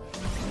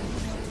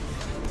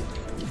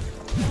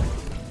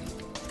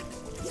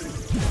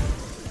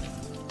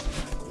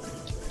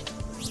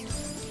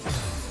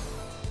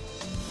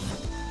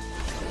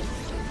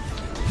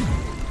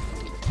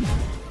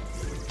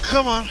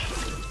 Come on.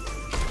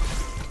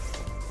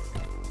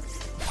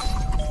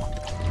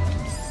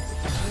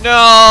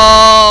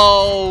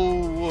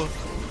 No!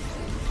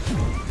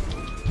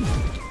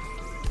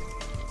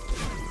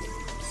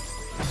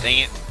 Dang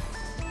it.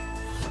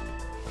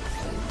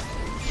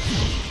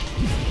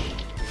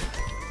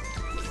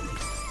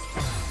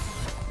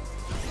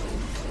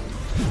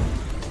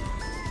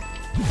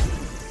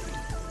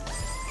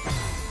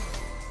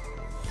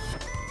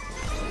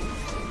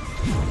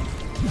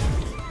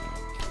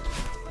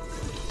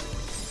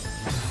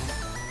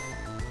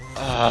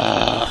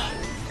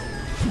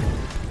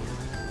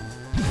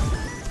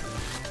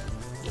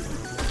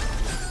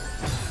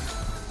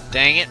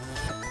 Dang it.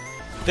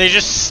 They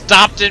just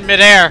stopped in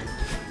midair.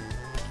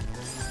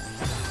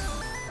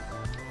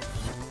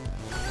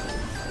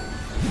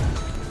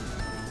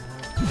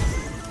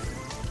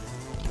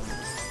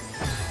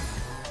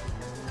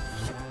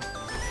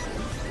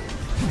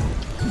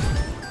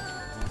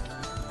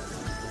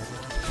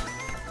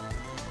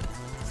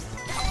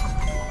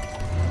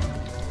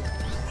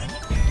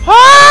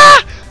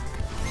 Ah!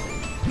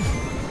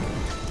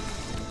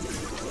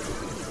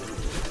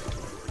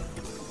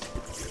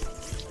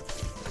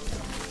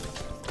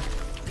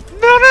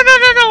 No, no, no,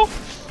 no, no!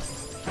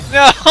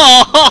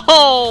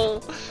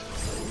 No!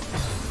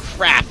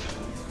 Crap.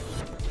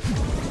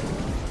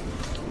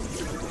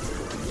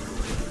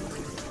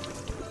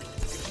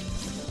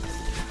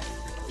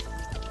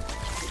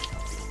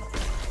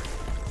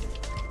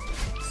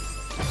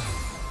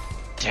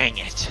 Dang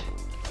it.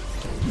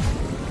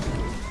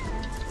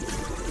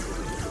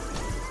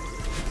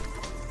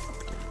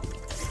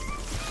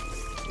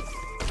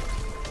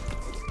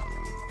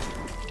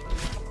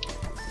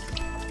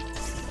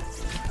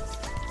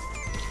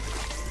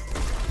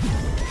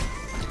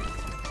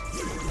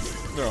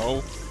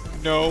 No.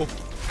 No.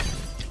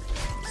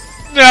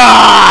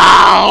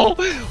 No!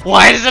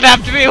 Why does it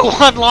have to be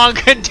one long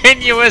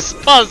continuous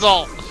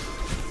puzzle?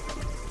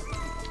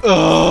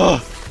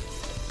 Ugh.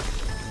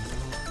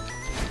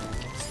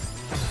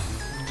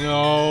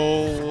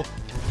 No.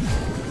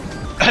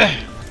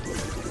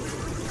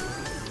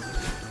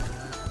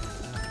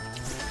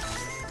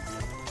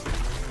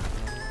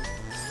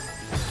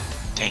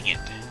 Dang it.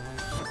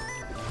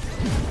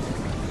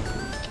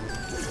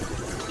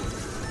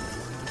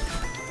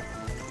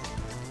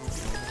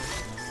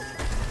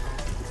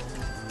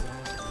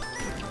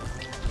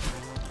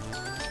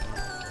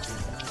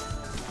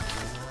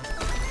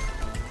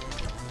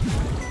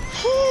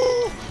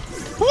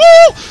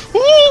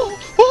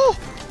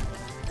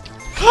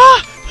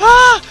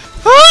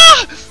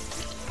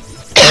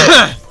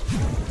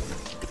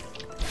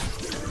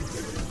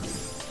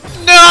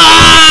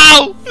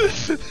 No!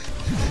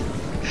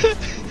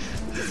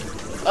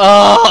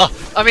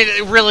 I mean,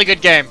 really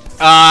good game.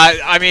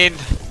 I mean,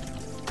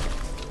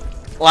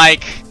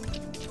 like,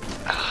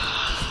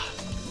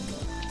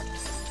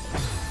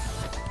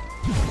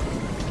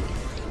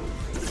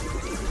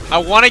 I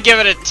want to give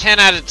it a 10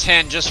 out of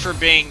 10 just for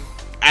being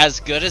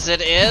as good as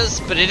it is,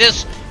 but it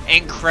is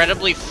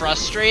incredibly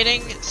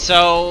frustrating,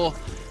 so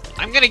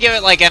I'm gonna give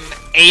it like an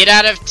 8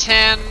 out of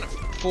 10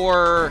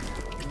 for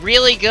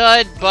really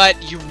good,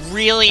 but you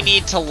really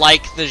need to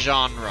like the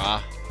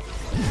genre.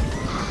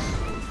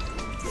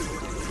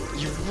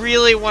 You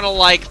really want to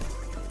like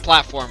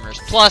platformers.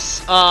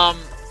 Plus,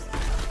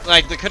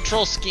 like, the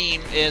control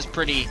scheme is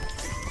pretty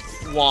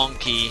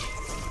wonky,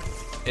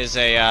 is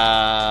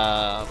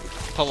a,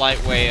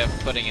 polite way of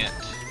putting it.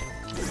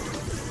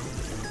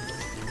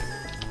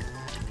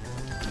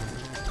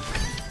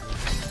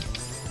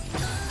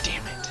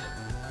 Damn it.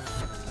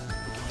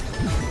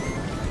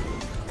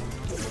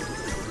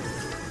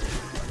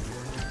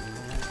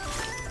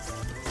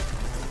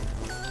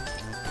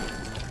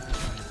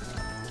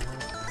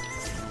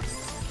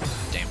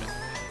 Damn it.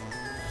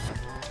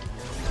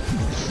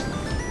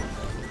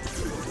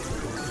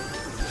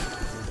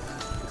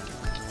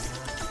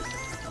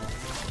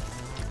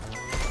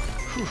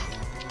 Whew.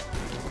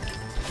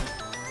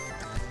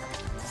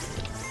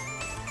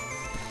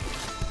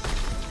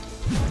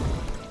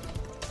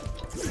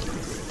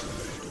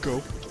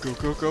 Go, go,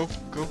 go, go,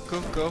 go,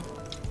 go, go.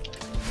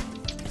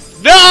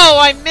 No,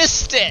 I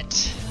missed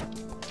it!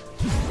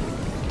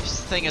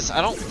 This thing is,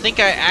 I don't think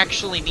I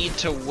actually need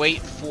to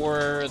wait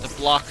for the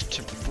block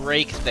to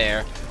break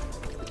there.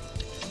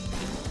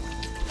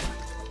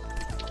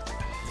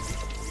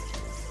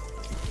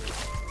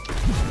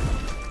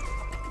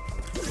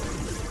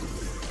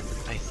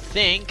 I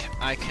think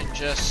I can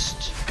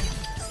just...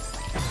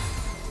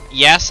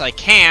 Yes, I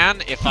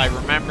can, if I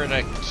remember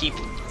to keep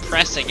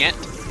pressing it.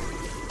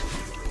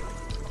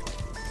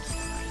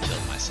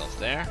 Killed myself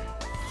there.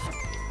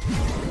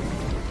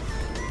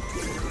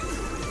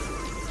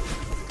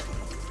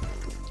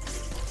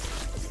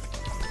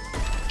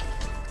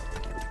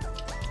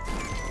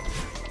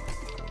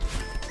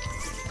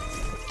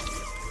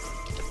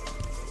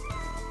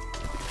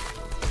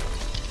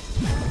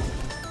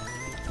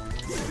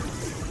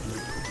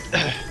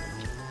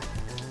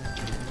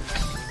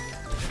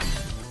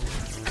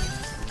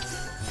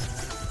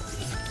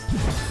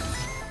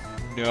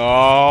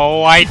 No.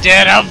 Oh, I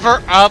did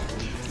up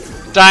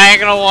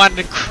diagonal one.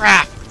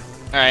 Crap.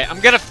 All right, I'm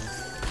gonna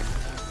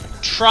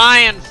try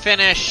and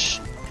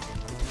finish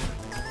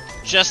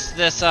just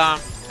this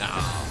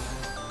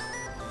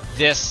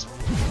this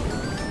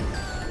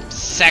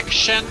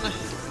section,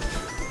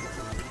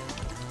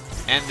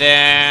 and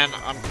then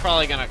I'm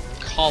probably gonna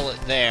call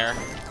it there.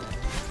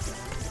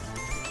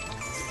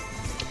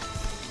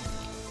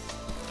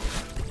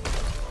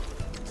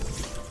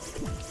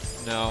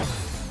 No,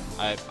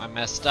 I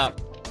messed up.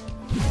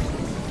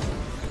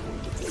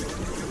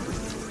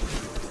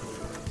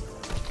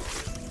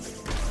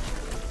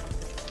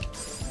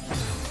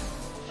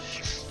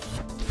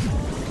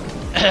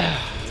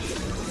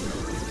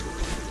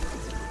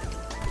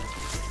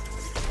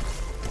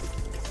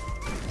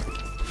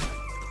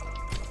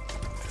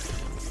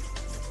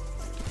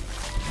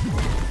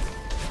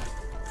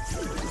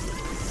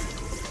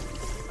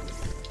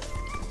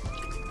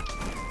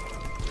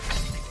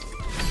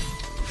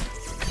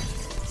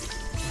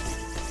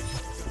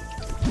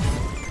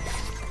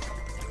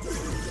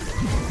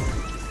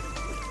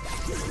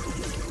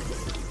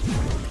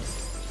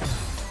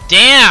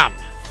 Damn!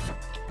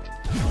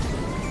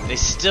 They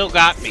still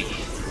got me.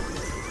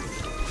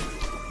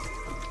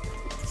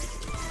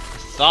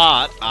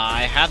 Thought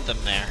I had them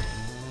there.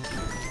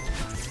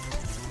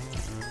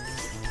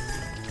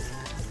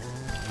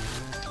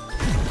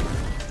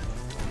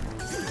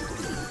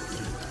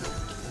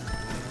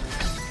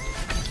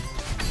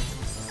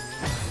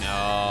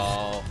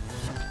 No.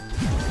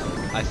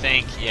 I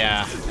think,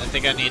 yeah. I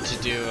think I need to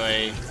do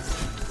a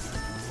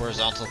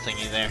horizontal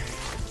thingy there.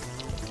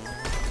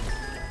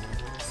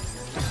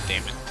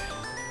 Damn it.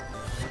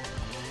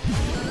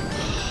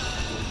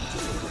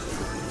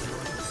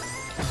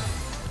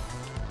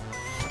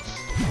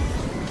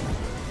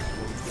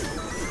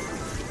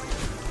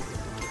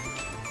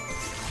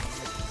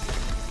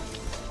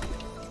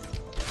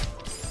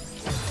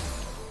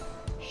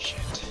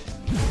 Shit.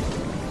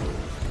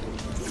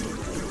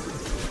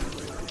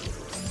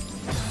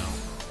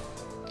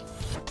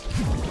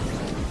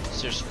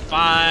 So there's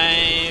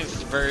 5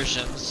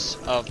 versions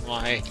of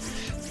my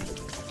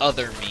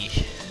other me.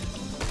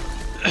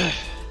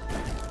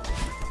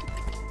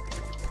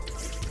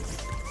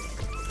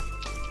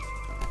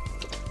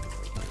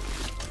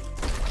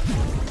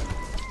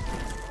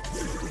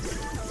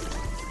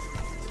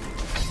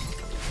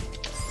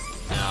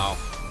 No.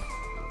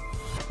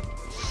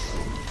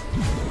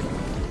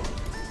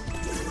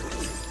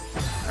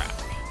 Crap.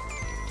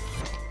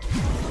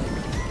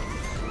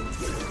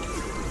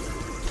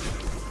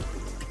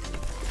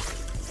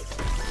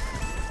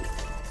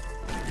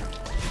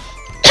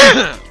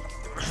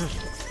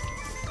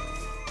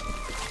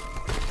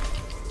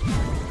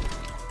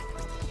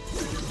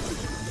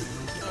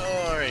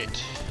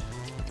 Alright.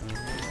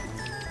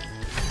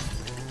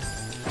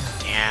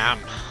 Damn.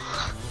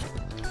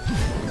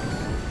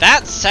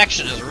 That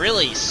section is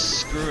really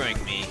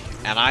screwing me,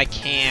 and I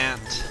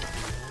can't...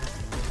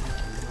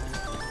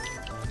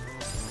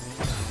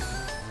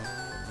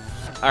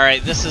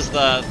 Alright, this is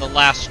the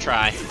last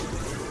try.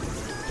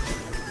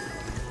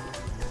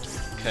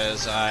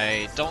 Because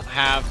I don't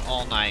have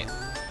all night.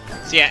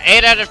 So yeah,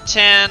 8 out of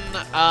 10.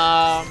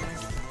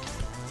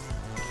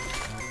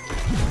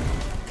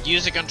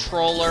 Use a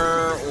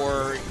controller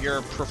or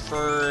your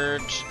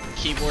preferred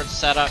keyboard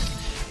setup.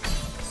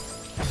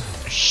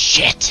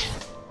 Shit!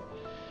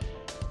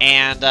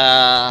 And,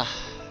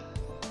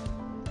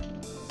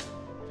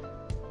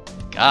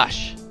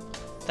 gosh,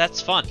 that's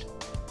fun.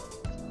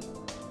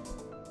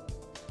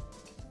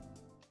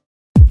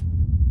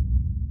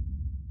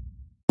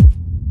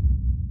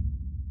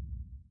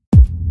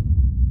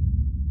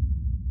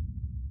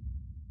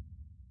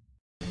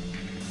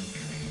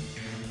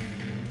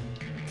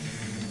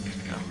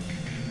 No.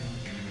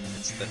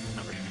 That's the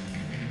number.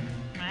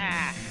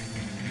 Ah.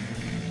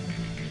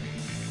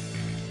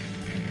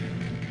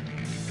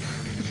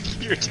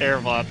 You're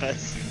terrible at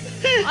this.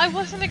 I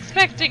wasn't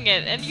expecting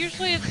it, and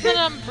usually it's the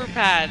number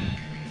pad.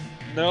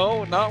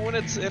 No, not when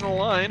it's in a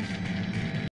line.